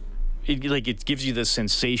like it gives you the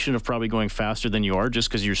sensation of probably going faster than you are, just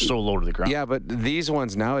because you're so low to the ground. Yeah, but these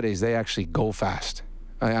ones nowadays, they actually go fast.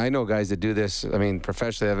 I know guys that do this. I mean,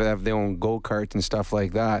 professionally, they have their own go-karts and stuff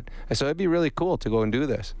like that. So it'd be really cool to go and do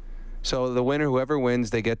this. So the winner, whoever wins,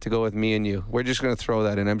 they get to go with me and you. We're just going to throw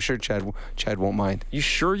that in. I'm sure Chad won't mind. You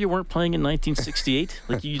sure you weren't playing in 1968?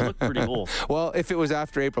 Like, you look pretty old. Well, if it was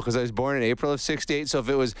after April, because I was born in April of 68, so if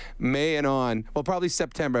it was May and on, well, probably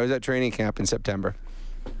September. I was at training camp in September.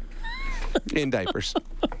 In diapers.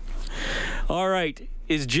 All right.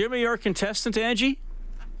 Is Jimmy our contestant, Angie?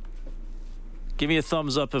 Give me a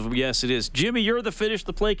thumbs up if yes, it is. Jimmy, you're the finish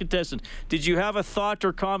the play contestant. Did you have a thought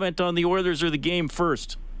or comment on the Oilers or the game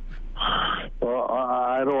first? Well,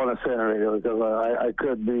 I don't want to say anything because I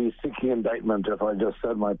could be seeking indictment if I just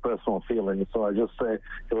said my personal feelings. So I just say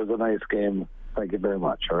it was a nice game. Thank you very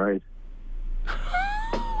much. All right.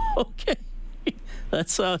 Okay. That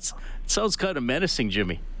sounds kind of menacing,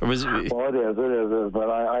 Jimmy. Or was it? Well, it is. But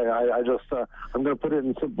I just I'm going to put it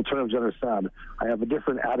in simple terms to understand. I have a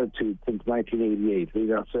different attitude since 1988. We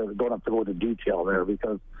don't have to go into detail there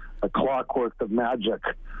because the clockwork, the magic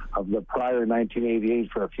of the prior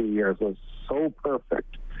 1988 for a few years was so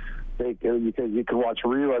perfect. You could watch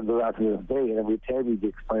reruns of that to this day, and every time you'd be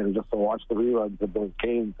excited just to watch the reruns of those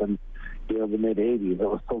games in the mid-'80s. It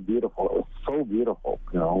was so beautiful. It was so beautiful,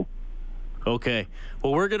 Okay.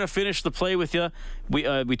 Well, we're going to finish the play with you.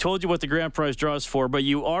 We told you what the grand prize draw is for, but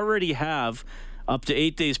you already have up to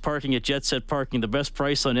 8 days parking at Jet Set Parking, the best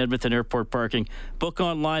price on Edmonton Airport parking. Book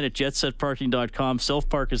online at jetsetparking.com.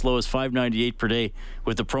 Self-park as low as $5.98 per day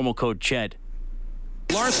with the promo code CHED.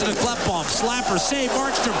 Larson and Klefbom, slapper, save,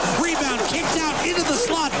 Markstrom, rebound, kicked out into the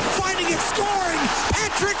slot, finding it, scoring,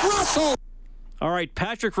 Patrick Russell. All right,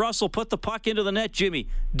 Patrick Russell put the puck into the net, Jimmy.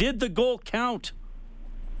 Did the goal count?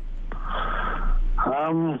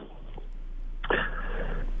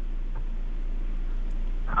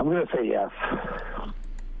 I'm going to say yes.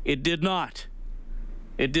 It did not.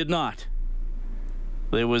 It did not.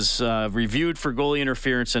 It was reviewed for goalie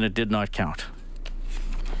interference, and it did not count.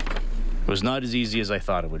 It was not as easy as I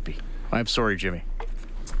thought it would be. I'm sorry, Jimmy.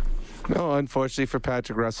 No, unfortunately for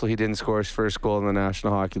Patrick Russell, he didn't score his first goal in the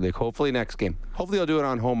National Hockey League. Hopefully next game. Hopefully he'll do it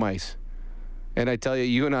on home ice. And I tell you,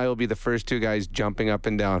 you and I will be the first two guys jumping up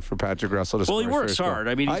and down for Patrick Russell to score his first goal. Well, he works hard.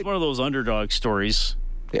 I mean, he's one of those underdog stories.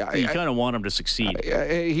 Yeah, you kind of want him to succeed.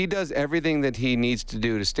 He does everything that he needs to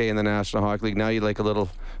do to stay in the National Hockey League. Now you like a little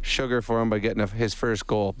sugar for him by getting his first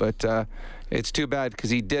goal. But it's too bad because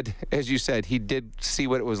he did, as you said, he did see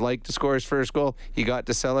what it was like to score his first goal. He got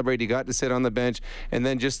to celebrate. He got to sit on the bench. And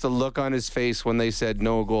then just the look on his face when they said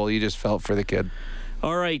no goal, you just felt for the kid.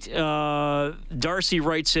 All right. Darcy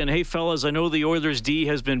writes in, hey, fellas, I know the Oilers' D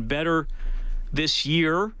has been better this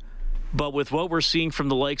year, but with what we're seeing from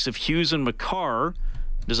the likes of Hughes and Makar,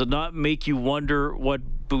 does it not make you wonder what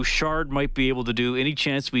Bouchard might be able to do? Any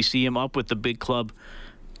chance we see him up with the big club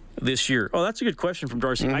this year? Oh, that's a good question from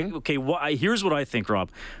Darcy. Here's what I think, Rob.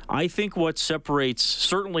 I think what separates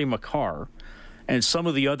certainly Makar and some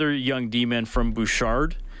of the other young D-men from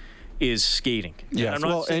Bouchard is skating. Yeah, I'm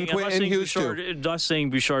not saying Bouchard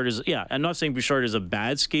is a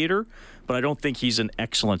bad skater, but I don't think he's an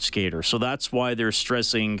excellent skater. So that's why they're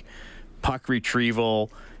stressing puck retrieval,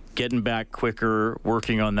 getting back quicker,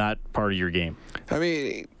 working on that part of your game. I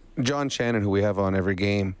mean, John Shannon, who we have on every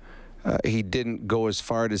game, he didn't go as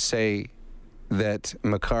far to say that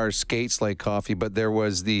Makar skates like coffee, but there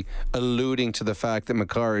was the alluding to the fact that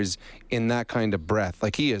Makar is in that kind of breath.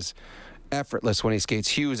 Like, he is effortless when he skates.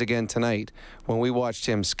 Hughes again tonight, when we watched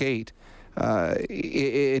him skate,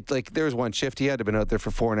 there was one shift he had to been out there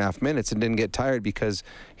for 4.5 minutes and didn't get tired because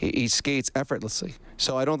he skates effortlessly.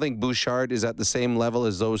 So I don't think Bouchard is at the same level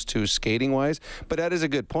as those two skating wise, but that is a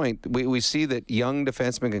good point. We see that young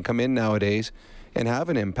defensemen can come in nowadays and have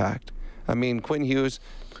an impact. I mean, Quinn Hughes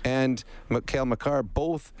and Cale Makar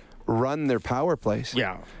both run their power plays.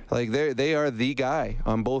 Yeah. Like, they are the guy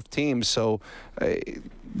on both teams. So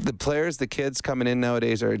the players, the kids coming in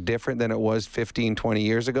nowadays are different than it was 15, 20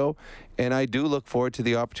 years ago. And I do look forward to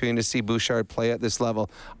the opportunity to see Bouchard play at this level.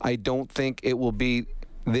 I don't think it will be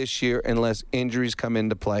this year unless injuries come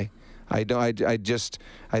into play. I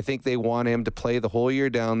think they want him to play the whole year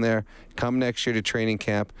down there, come next year to training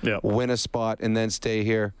camp, win a spot, and then stay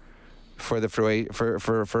here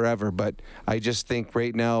for forever. But I just think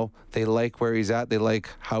right now they like where he's at. They like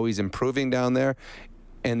how he's improving down there,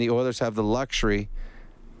 and the Oilers have the luxury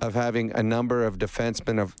of having a number of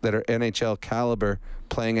defensemen that are NHL caliber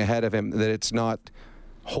playing ahead of him, that it's not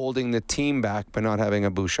holding the team back by not having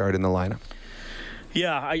a Bouchard in the lineup.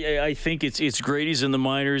 Yeah, I think it's great he's in the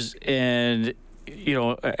minors, and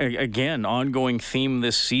again, ongoing theme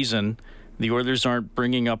this season, the Oilers aren't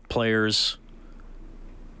bringing up players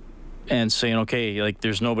and saying, okay, like,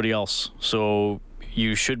 there's nobody else, so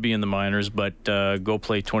you should be in the minors, but go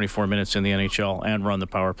play 24 minutes in the NHL and run the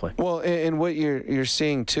power play. Well, and what you're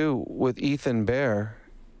seeing too with Ethan Bear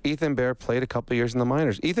played a couple years in the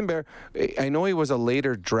minors. Ethan Bear, I know he was a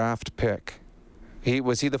later draft pick.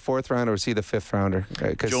 Was he the 4th rounder or was he the 5th rounder?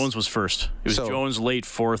 Jones was first. It was Jones late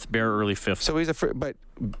 4th, Bear early 5th. So but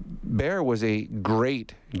Bear was a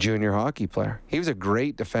great junior hockey player. He was a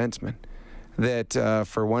great defenseman. That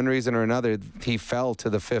for one reason or another, he fell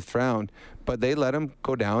to the 5th round. But they let him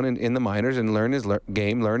go down in the minors and learn his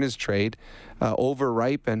game, learn his trade,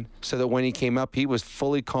 over-ripen, so that when he came up, he was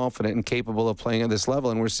fully confident and capable of playing at this level.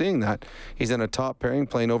 And we're seeing that. He's in a top pairing,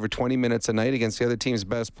 playing over 20 minutes a night against the other team's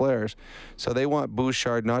best players. So they want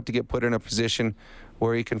Bouchard not to get put in a position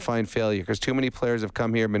where he can find failure, because too many players have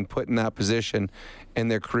come here and been put in that position, and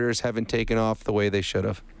their careers haven't taken off the way they should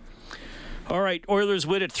have. All right, Oilers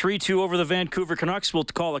win at 3-2 over the Vancouver Canucks. We'll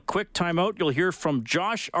call a quick timeout. You'll hear from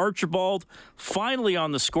Josh Archibald finally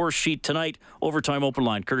on the score sheet tonight. Overtime Open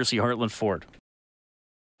Line, courtesy Heartland Ford.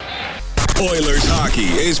 Oilers hockey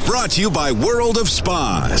is brought to you by World of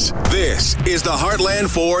Spas. This is the Heartland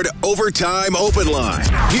Ford Overtime Open Line.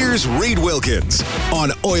 Here's Reed Wilkins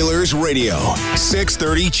on Oilers Radio,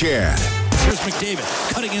 630 CHED. Here's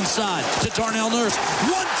McDavid cutting inside to Darnell Nurse.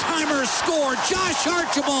 One-timer score. Josh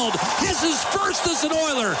Archibald has his first as an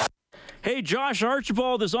Oiler. Hey, Josh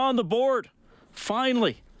Archibald is on the board.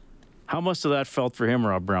 Finally. How much of that felt for him,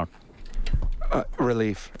 Rob Brown?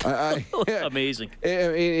 Relief. Amazing.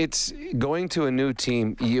 It's going to a new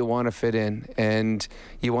team. You want to fit in, and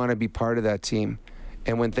you want to be part of that team.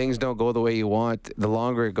 And when things don't go the way you want, the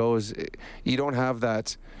longer it goes, you don't have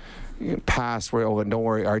that past where, oh, don't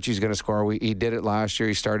worry, Archie's going to score. He did it last year.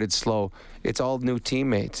 He started slow. It's all new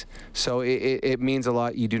teammates. So it means a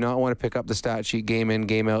lot. You do not want to pick up the stat sheet game in,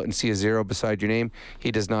 game out, and see a 0 beside your name.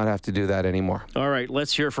 He does not have to do that anymore. All right,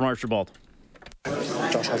 let's hear from Archibald.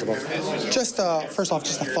 Josh Archibald. Just first off,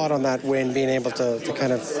 just a thought on that win, being able to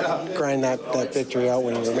kind of grind that victory out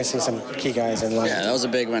when you were missing some key guys in line. Yeah, that was a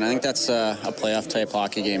big win. I think that's a playoff type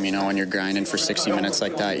hockey game, when you're grinding for 60 minutes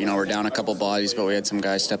like that. We're down a couple bodies, but we had some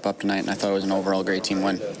guys step up tonight, and I thought it was an overall great team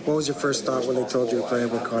win. What was your first thought when they told you to play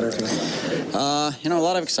with Connor tonight? A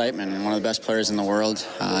lot of excitement. One of the best players in the world.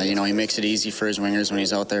 He makes it easy for his wingers when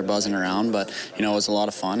he's out there buzzing around, but, it was a lot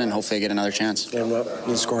of fun, and hopefully I get another chance. And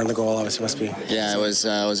you scoring the goal obviously must be. Yeah, it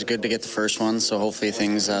was good to get the first one, so hopefully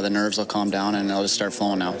things, the nerves will calm down and it'll just start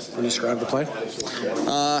flowing now. Can you describe the play?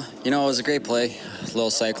 It was a great play. A little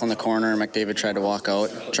cycle in the corner. McDavid tried to walk out,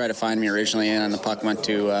 tried to find me originally, and the puck went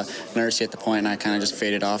to Nursey at the point, and I kind of just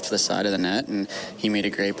faded off to the side of the net, and he made a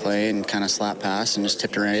great play and kind of slap pass and just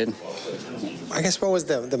tipped it right in. I guess what was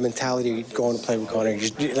the mentality going to play with Connor?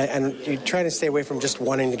 And you try to stay away from just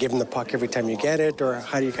wanting to give him the puck every time you get it, or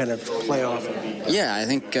how do you kind of play off it? Yeah, I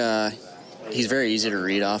think he's very easy to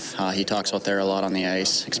read off. He talks out there a lot on the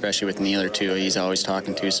ice, especially with Neeler too. He's always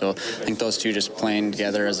talking to. So I think those two just playing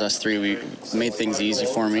together as us three, we made things easy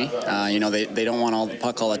for me. They don't want all the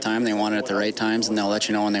puck all the time. They want it at the right times, and they'll let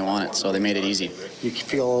you know when they want it. So they made it easy. You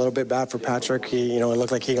feel a little bit bad for Patrick. It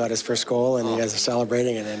looked like he got his first goal, and you guys are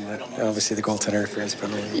celebrating, and then obviously the goaltender interference.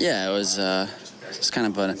 Yeah, it was. It's kind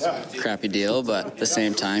of a crappy deal, but at the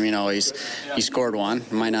same time, he scored one.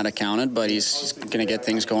 Might not have counted, but he's going to get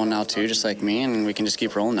things going now too, just like me, and we can just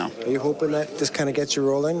keep rolling now. Are you hoping that this kind of gets you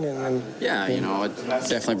rolling? Yeah, it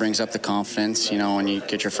definitely brings up the confidence, when you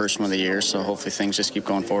get your first one of the year, so hopefully things just keep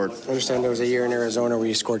going forward. I understand there was a year in Arizona where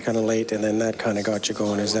you scored kind of late, and then that kind of got you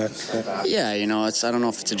going. Is that? Yeah, I don't know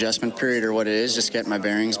if it's adjustment period or what it is, just getting my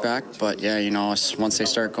bearings back, but yeah, once they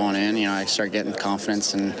start going in, I start getting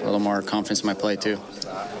confidence and a little more confidence in my play too.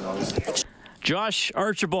 Josh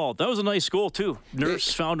Archibald, that was a nice goal too.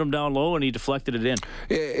 Nurse found him down low and he deflected it in.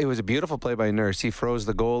 It was a beautiful play by Nurse. He froze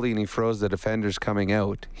the goalie and he froze the defenders coming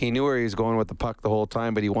out. He knew where he was going with the puck the whole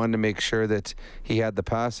time, but he wanted to make sure that he had the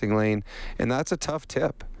passing lane, and that's a tough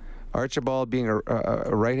tip. Archibald, being a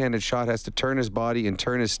right-handed shot, has to turn his body and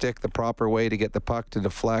turn his stick the proper way to get the puck to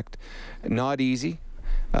deflect. Not easy.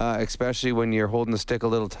 Especially when you're holding the stick a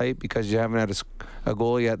little tight because you haven't had a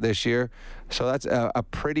goal yet this year. So that's a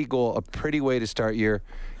pretty goal, a pretty way to start your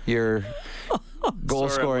goal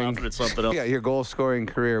scoring. Yeah, your goal scoring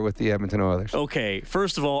career with the Edmonton Oilers. Okay,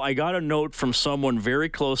 first of all, I got a note from someone very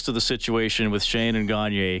close to the situation with Shane and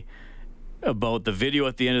Gagne about the video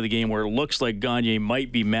at the end of the game where it looks like Gagne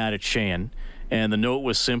might be mad at Shane. And the note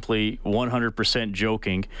was simply 100%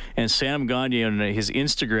 joking. And Sam Gagne on his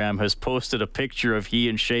Instagram has posted a picture of he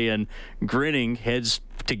and Sheahan grinning, heads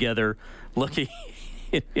together, looking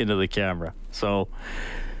into the camera. So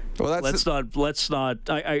let's not.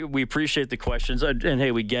 We appreciate the questions, and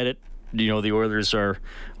hey, we get it. The Oilers are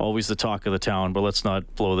always the talk of the town, but let's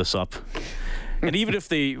not blow this up. And even if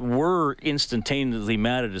they were instantaneously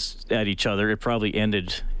mad at each other, it probably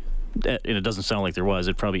ended. And it doesn't sound like there was.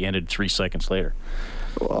 It probably ended 3 seconds later.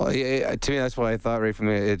 Well, yeah, to me, that's why I thought right from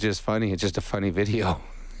it's just funny. It's just a funny video.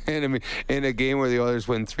 And I mean, in a game where the Oilers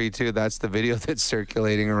win 3-2, that's the video that's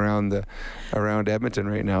circulating around Edmonton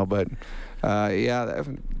right now. But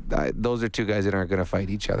those are two guys that aren't going to fight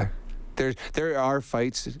each other. There are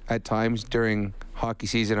fights at times during hockey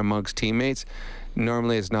season amongst teammates.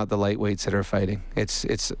 Normally, it's not the lightweights that are fighting.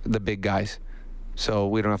 It's the big guys. So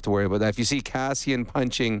we don't have to worry about that. If you see Cassian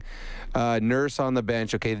punching Nurse on the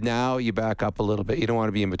bench, okay, now you back up a little bit. You don't want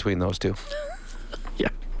to be in between those two. Yeah.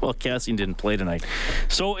 Well, Cassian didn't play tonight.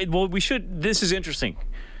 So, this is interesting.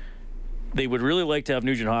 They would really like to have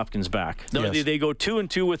Nugent Hopkins back. No, yes. They go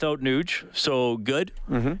 2-2 without Nuge, so good.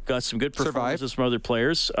 Mm-hmm. Got some good performances from other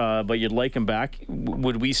players, but you'd like him back.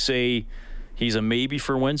 Would we say he's a maybe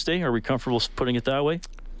for Wednesday? Are we comfortable putting it that way?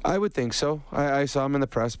 I would think so. I saw him in the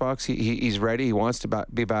press box. He's ready. He wants to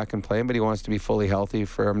be back and playing, but he wants to be fully healthy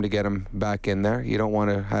for him to get him back in there. You don't want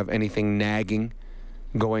to have anything nagging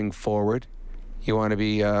going forward. You want to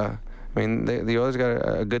be. The Oilers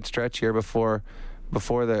got a good stretch here before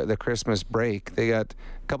the Christmas break. They got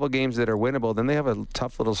a couple of games that are winnable. Then they have a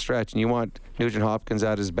tough little stretch, and you want Nugent Hopkins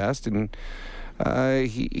at his best. And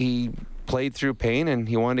he played through pain, and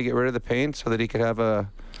he wanted to get rid of the pain so that he could have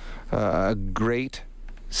a great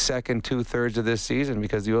second 2/3 of this season,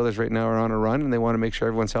 because the Oilers right now are on a run and they want to make sure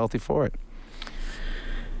everyone's healthy for it.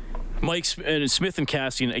 Mike Smith and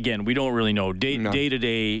Cassian, again, we don't really know. Day to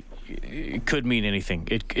day, it could mean anything.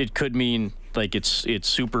 It could mean like it's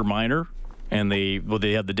super minor, and they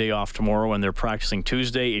have the day off tomorrow and they're practicing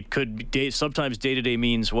Tuesday. It could be sometimes day to day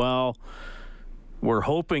means, well, we're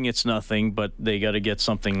hoping it's nothing, but they got to get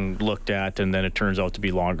something looked at, and then it turns out to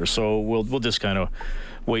be longer. So we'll just kind of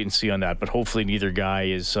wait and see on that. But hopefully neither guy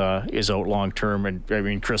is out long term. And I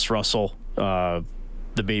mean, Chris Russell,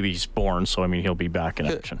 the baby's born, so I mean he'll be back in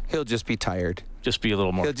action. He'll just be tired. Just be a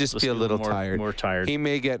little more. He'll just be a little tired. More tired. He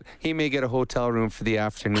may get a hotel room for the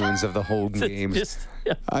afternoons of the home games.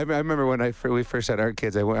 I remember when we first had our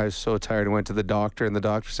kids. I was so tired. I went to the doctor, and the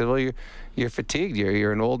doctor said, "Well, you're fatigued.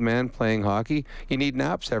 You're an old man playing hockey. You need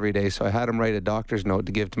naps every day." So I had him write a doctor's note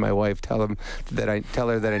to give to my wife. Tell her that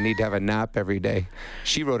I need to have a nap every day.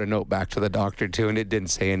 She wrote a note back to the doctor too, and it didn't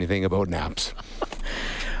say anything about naps.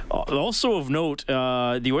 Also of note,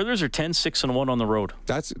 the Oilers are 10-6-1 on the road.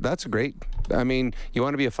 That's great. I mean, you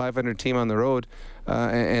want to be a 500 team on the road,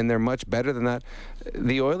 and they're much better than that.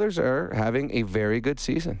 The Oilers are having a very good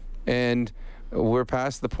season, and we're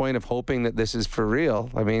past the point of hoping that this is for real.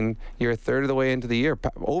 I mean, you're a third of the way into the year,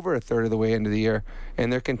 over a third of the way into the year,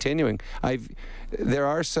 and they're continuing. There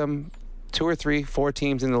are some 2 or 3, 4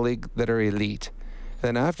 teams in the league that are elite.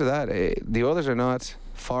 Then after that, the Oilers are not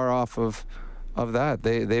far off of that.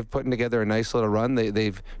 They've put together a nice little run.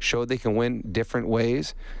 They've showed they can win different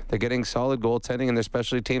ways. They're getting solid goaltending, and their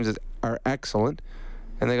specialty teams are excellent.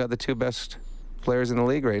 And they got the 2 best players in the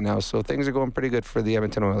league right now, so things are going pretty good for the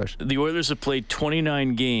Edmonton Oilers. The Oilers have played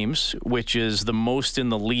 29 games, which is the most in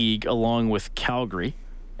the league, along with Calgary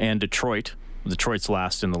and Detroit. Detroit's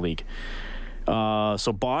last in the league.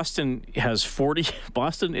 So Boston has 40.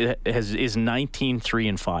 Boston is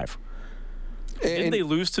 19-3-5. Didn't they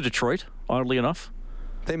lose to Detroit? Oddly enough,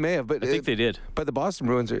 they may have, but I think they did. But the Boston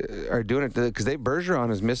Bruins are doing it because Bergeron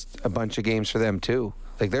has missed a bunch of games for them too.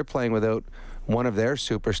 Like, they're playing without one of their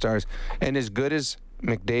superstars, and as good as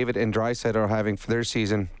McDavid and Draisaitl are having for their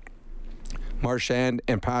season, Marchand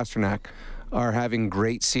and Pastrnak are having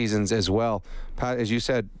great seasons as well. As you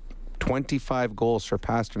said, 25 goals for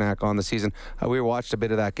Pastrnak on the season. We watched a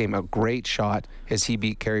bit of that game. A great shot as he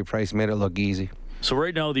beat Carey Price, made it look easy. So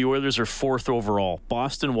right now the Oilers are 4th overall.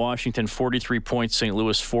 Boston, Washington, 43 points. St.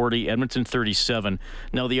 Louis, 40. Edmonton, 37.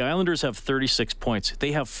 Now the Islanders have 36 points.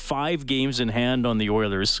 They have 5 games in hand on the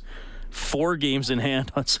Oilers, 4 games in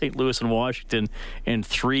hand on St. Louis and Washington, and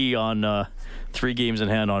 3 games in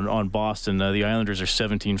hand on Boston. The Islanders are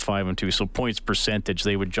 17-5-2, so points percentage,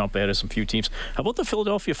 they would jump ahead of some few teams. How about the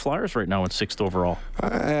Philadelphia Flyers right now in 6th overall?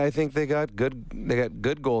 I think they got good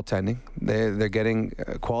goaltending. They're getting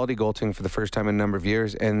quality goaltending for the first time in a number of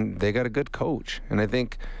years, and they got a good coach. And I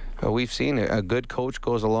think we've seen a good coach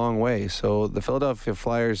goes a long way. So the Philadelphia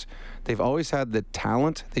Flyers, they've always had the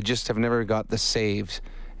talent. They just have never got the saves.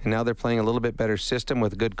 And now they're playing a little bit better system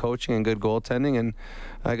with good coaching and good goaltending. And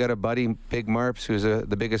I got a buddy, Big Marps, who's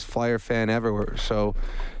the biggest Flyer fan ever. So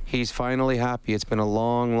he's finally happy. It's been a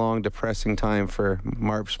long, long, depressing time for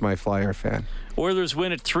Marps, my Flyer fan. Oilers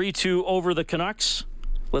win at 3-2 over the Canucks.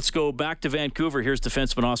 Let's go back to Vancouver. Here's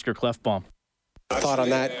defenseman Oscar Klefbom. Thought on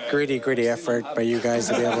that gritty effort by you guys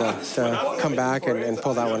to be able to come back and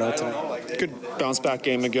pull that one out tonight. Good bounce back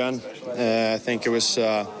game again. I think it was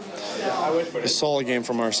a solid game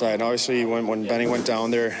from our side. Obviously, when Benny went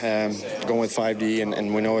down there, going with 5D,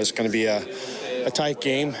 and we know it's going to be a tight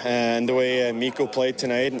game, and the way Mikko played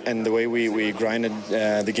tonight and the way we grinded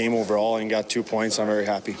the game overall and got 2 points, I'm very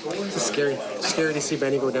happy. It's scary to see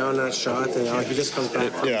Benny go down that shot, and he just comes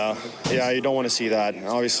back. Yeah, you don't want to see that.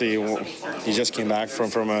 Obviously, he just came back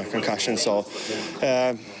from a concussion, so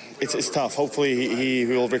it's tough. Hopefully he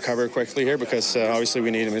will recover quickly here because obviously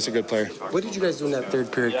we need him. He's a good player. What did you guys do in that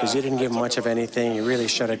third period? Because you didn't give him much of anything. You really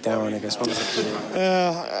shut it down, I guess. What was it?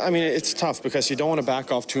 I mean, it's tough because you don't want to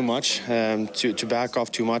back off too much. To back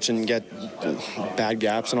off too much and get bad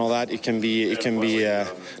gaps and all that, it can be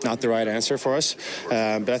not the right answer for us.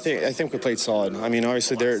 But I think we played solid. I mean,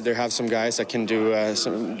 obviously there have some guys that can do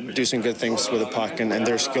some good things with the puck and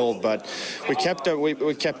they're skilled. But we kept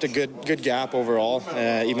a good gap overall,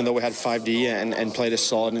 even though we had 5D and played us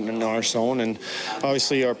solid in our zone. And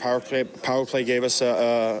obviously our power play gave us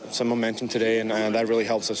some momentum today, and that really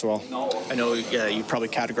helps us well. I know you probably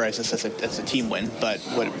categorize this as a team win, but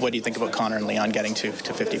what do you think about Connor and Leon getting to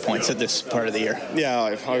 50 points at this part of the year?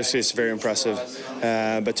 Yeah, obviously it's very impressive.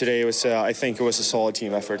 But today I think it was a solid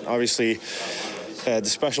team effort. Obviously, the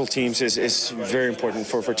special teams is very important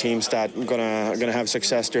for teams that are gonna have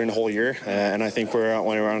success during the whole year, and I think we're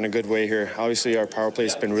on a good way here. Obviously, our power play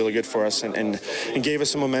has been really good for us and gave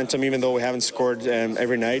us some momentum. Even though we haven't scored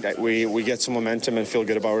every night, we get some momentum and feel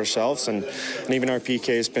good about ourselves, and even our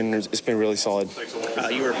PK has been really solid.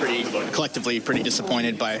 You were collectively pretty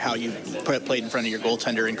disappointed by how you played in front of your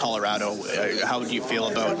goaltender in Colorado. How would you feel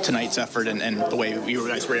about tonight's effort and the way you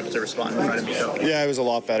guys were able to respond in front of Mikko? Yeah, it was a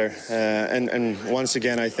lot better, and once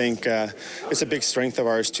again, I think it's a big strength of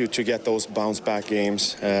ours to get those bounce-back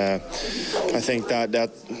games. I think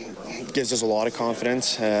that gives us a lot of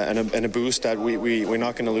confidence and a boost that we're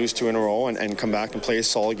not going to lose 2 in a row and come back and play a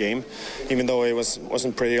solid game, even though it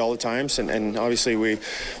wasn't pretty all the times. And obviously we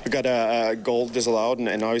got a goal disallowed,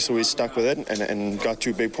 and obviously we stuck with it and got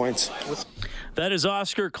 2 big points. That is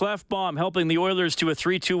Oscar Klefbom helping the Oilers to a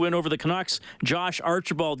 3-2 win over the Canucks. Josh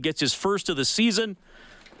Archibald gets his first of the season.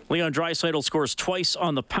 Leon Draisaitl scores twice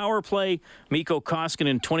on the power play. Mikko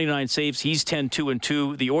Koskinen, 29 saves. He's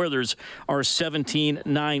 10-2-2. The Oilers are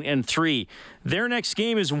 17-9-3. Their next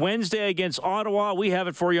game is Wednesday against Ottawa. We have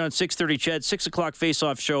it for you on 6:30 CHED, 6 o'clock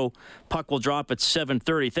face-off show. Puck will drop at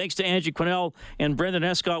 7:30. Thanks to Angie Quinnell and Brendan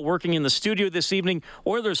Escott working in the studio this evening.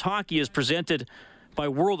 Oilers hockey is presented by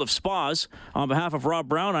World of Spas. On behalf of Rob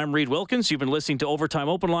Brown, I'm Reed Wilkins. You've been listening to Overtime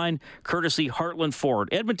Open Line, courtesy Heartland Ford.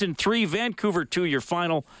 Edmonton 3, Vancouver 2, your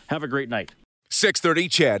final. Have a great night. 6:30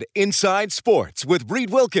 CHED Inside Sports with Reed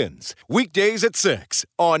Wilkins. Weekdays at 6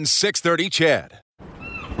 on 6:30 CHED.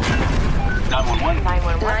 911.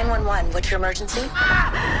 911. What's your emergency?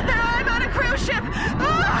 I'm on a cruise ship.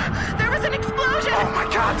 There was an explosion. Oh my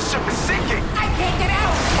God, the ship is sinking. I can't get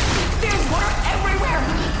out. There's water everywhere.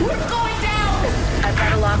 We're going down. I've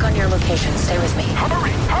got a lock on your location. Stay with me.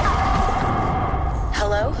 Hurry.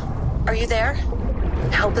 Hello? Are you there?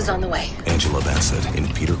 Help is on the way. Angela Bassett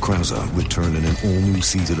and Peter Krause return in an all-new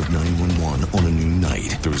season of 911 on a new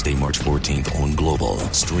night. Thursday, March 14th on Global.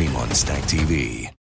 Stream on Stack TV.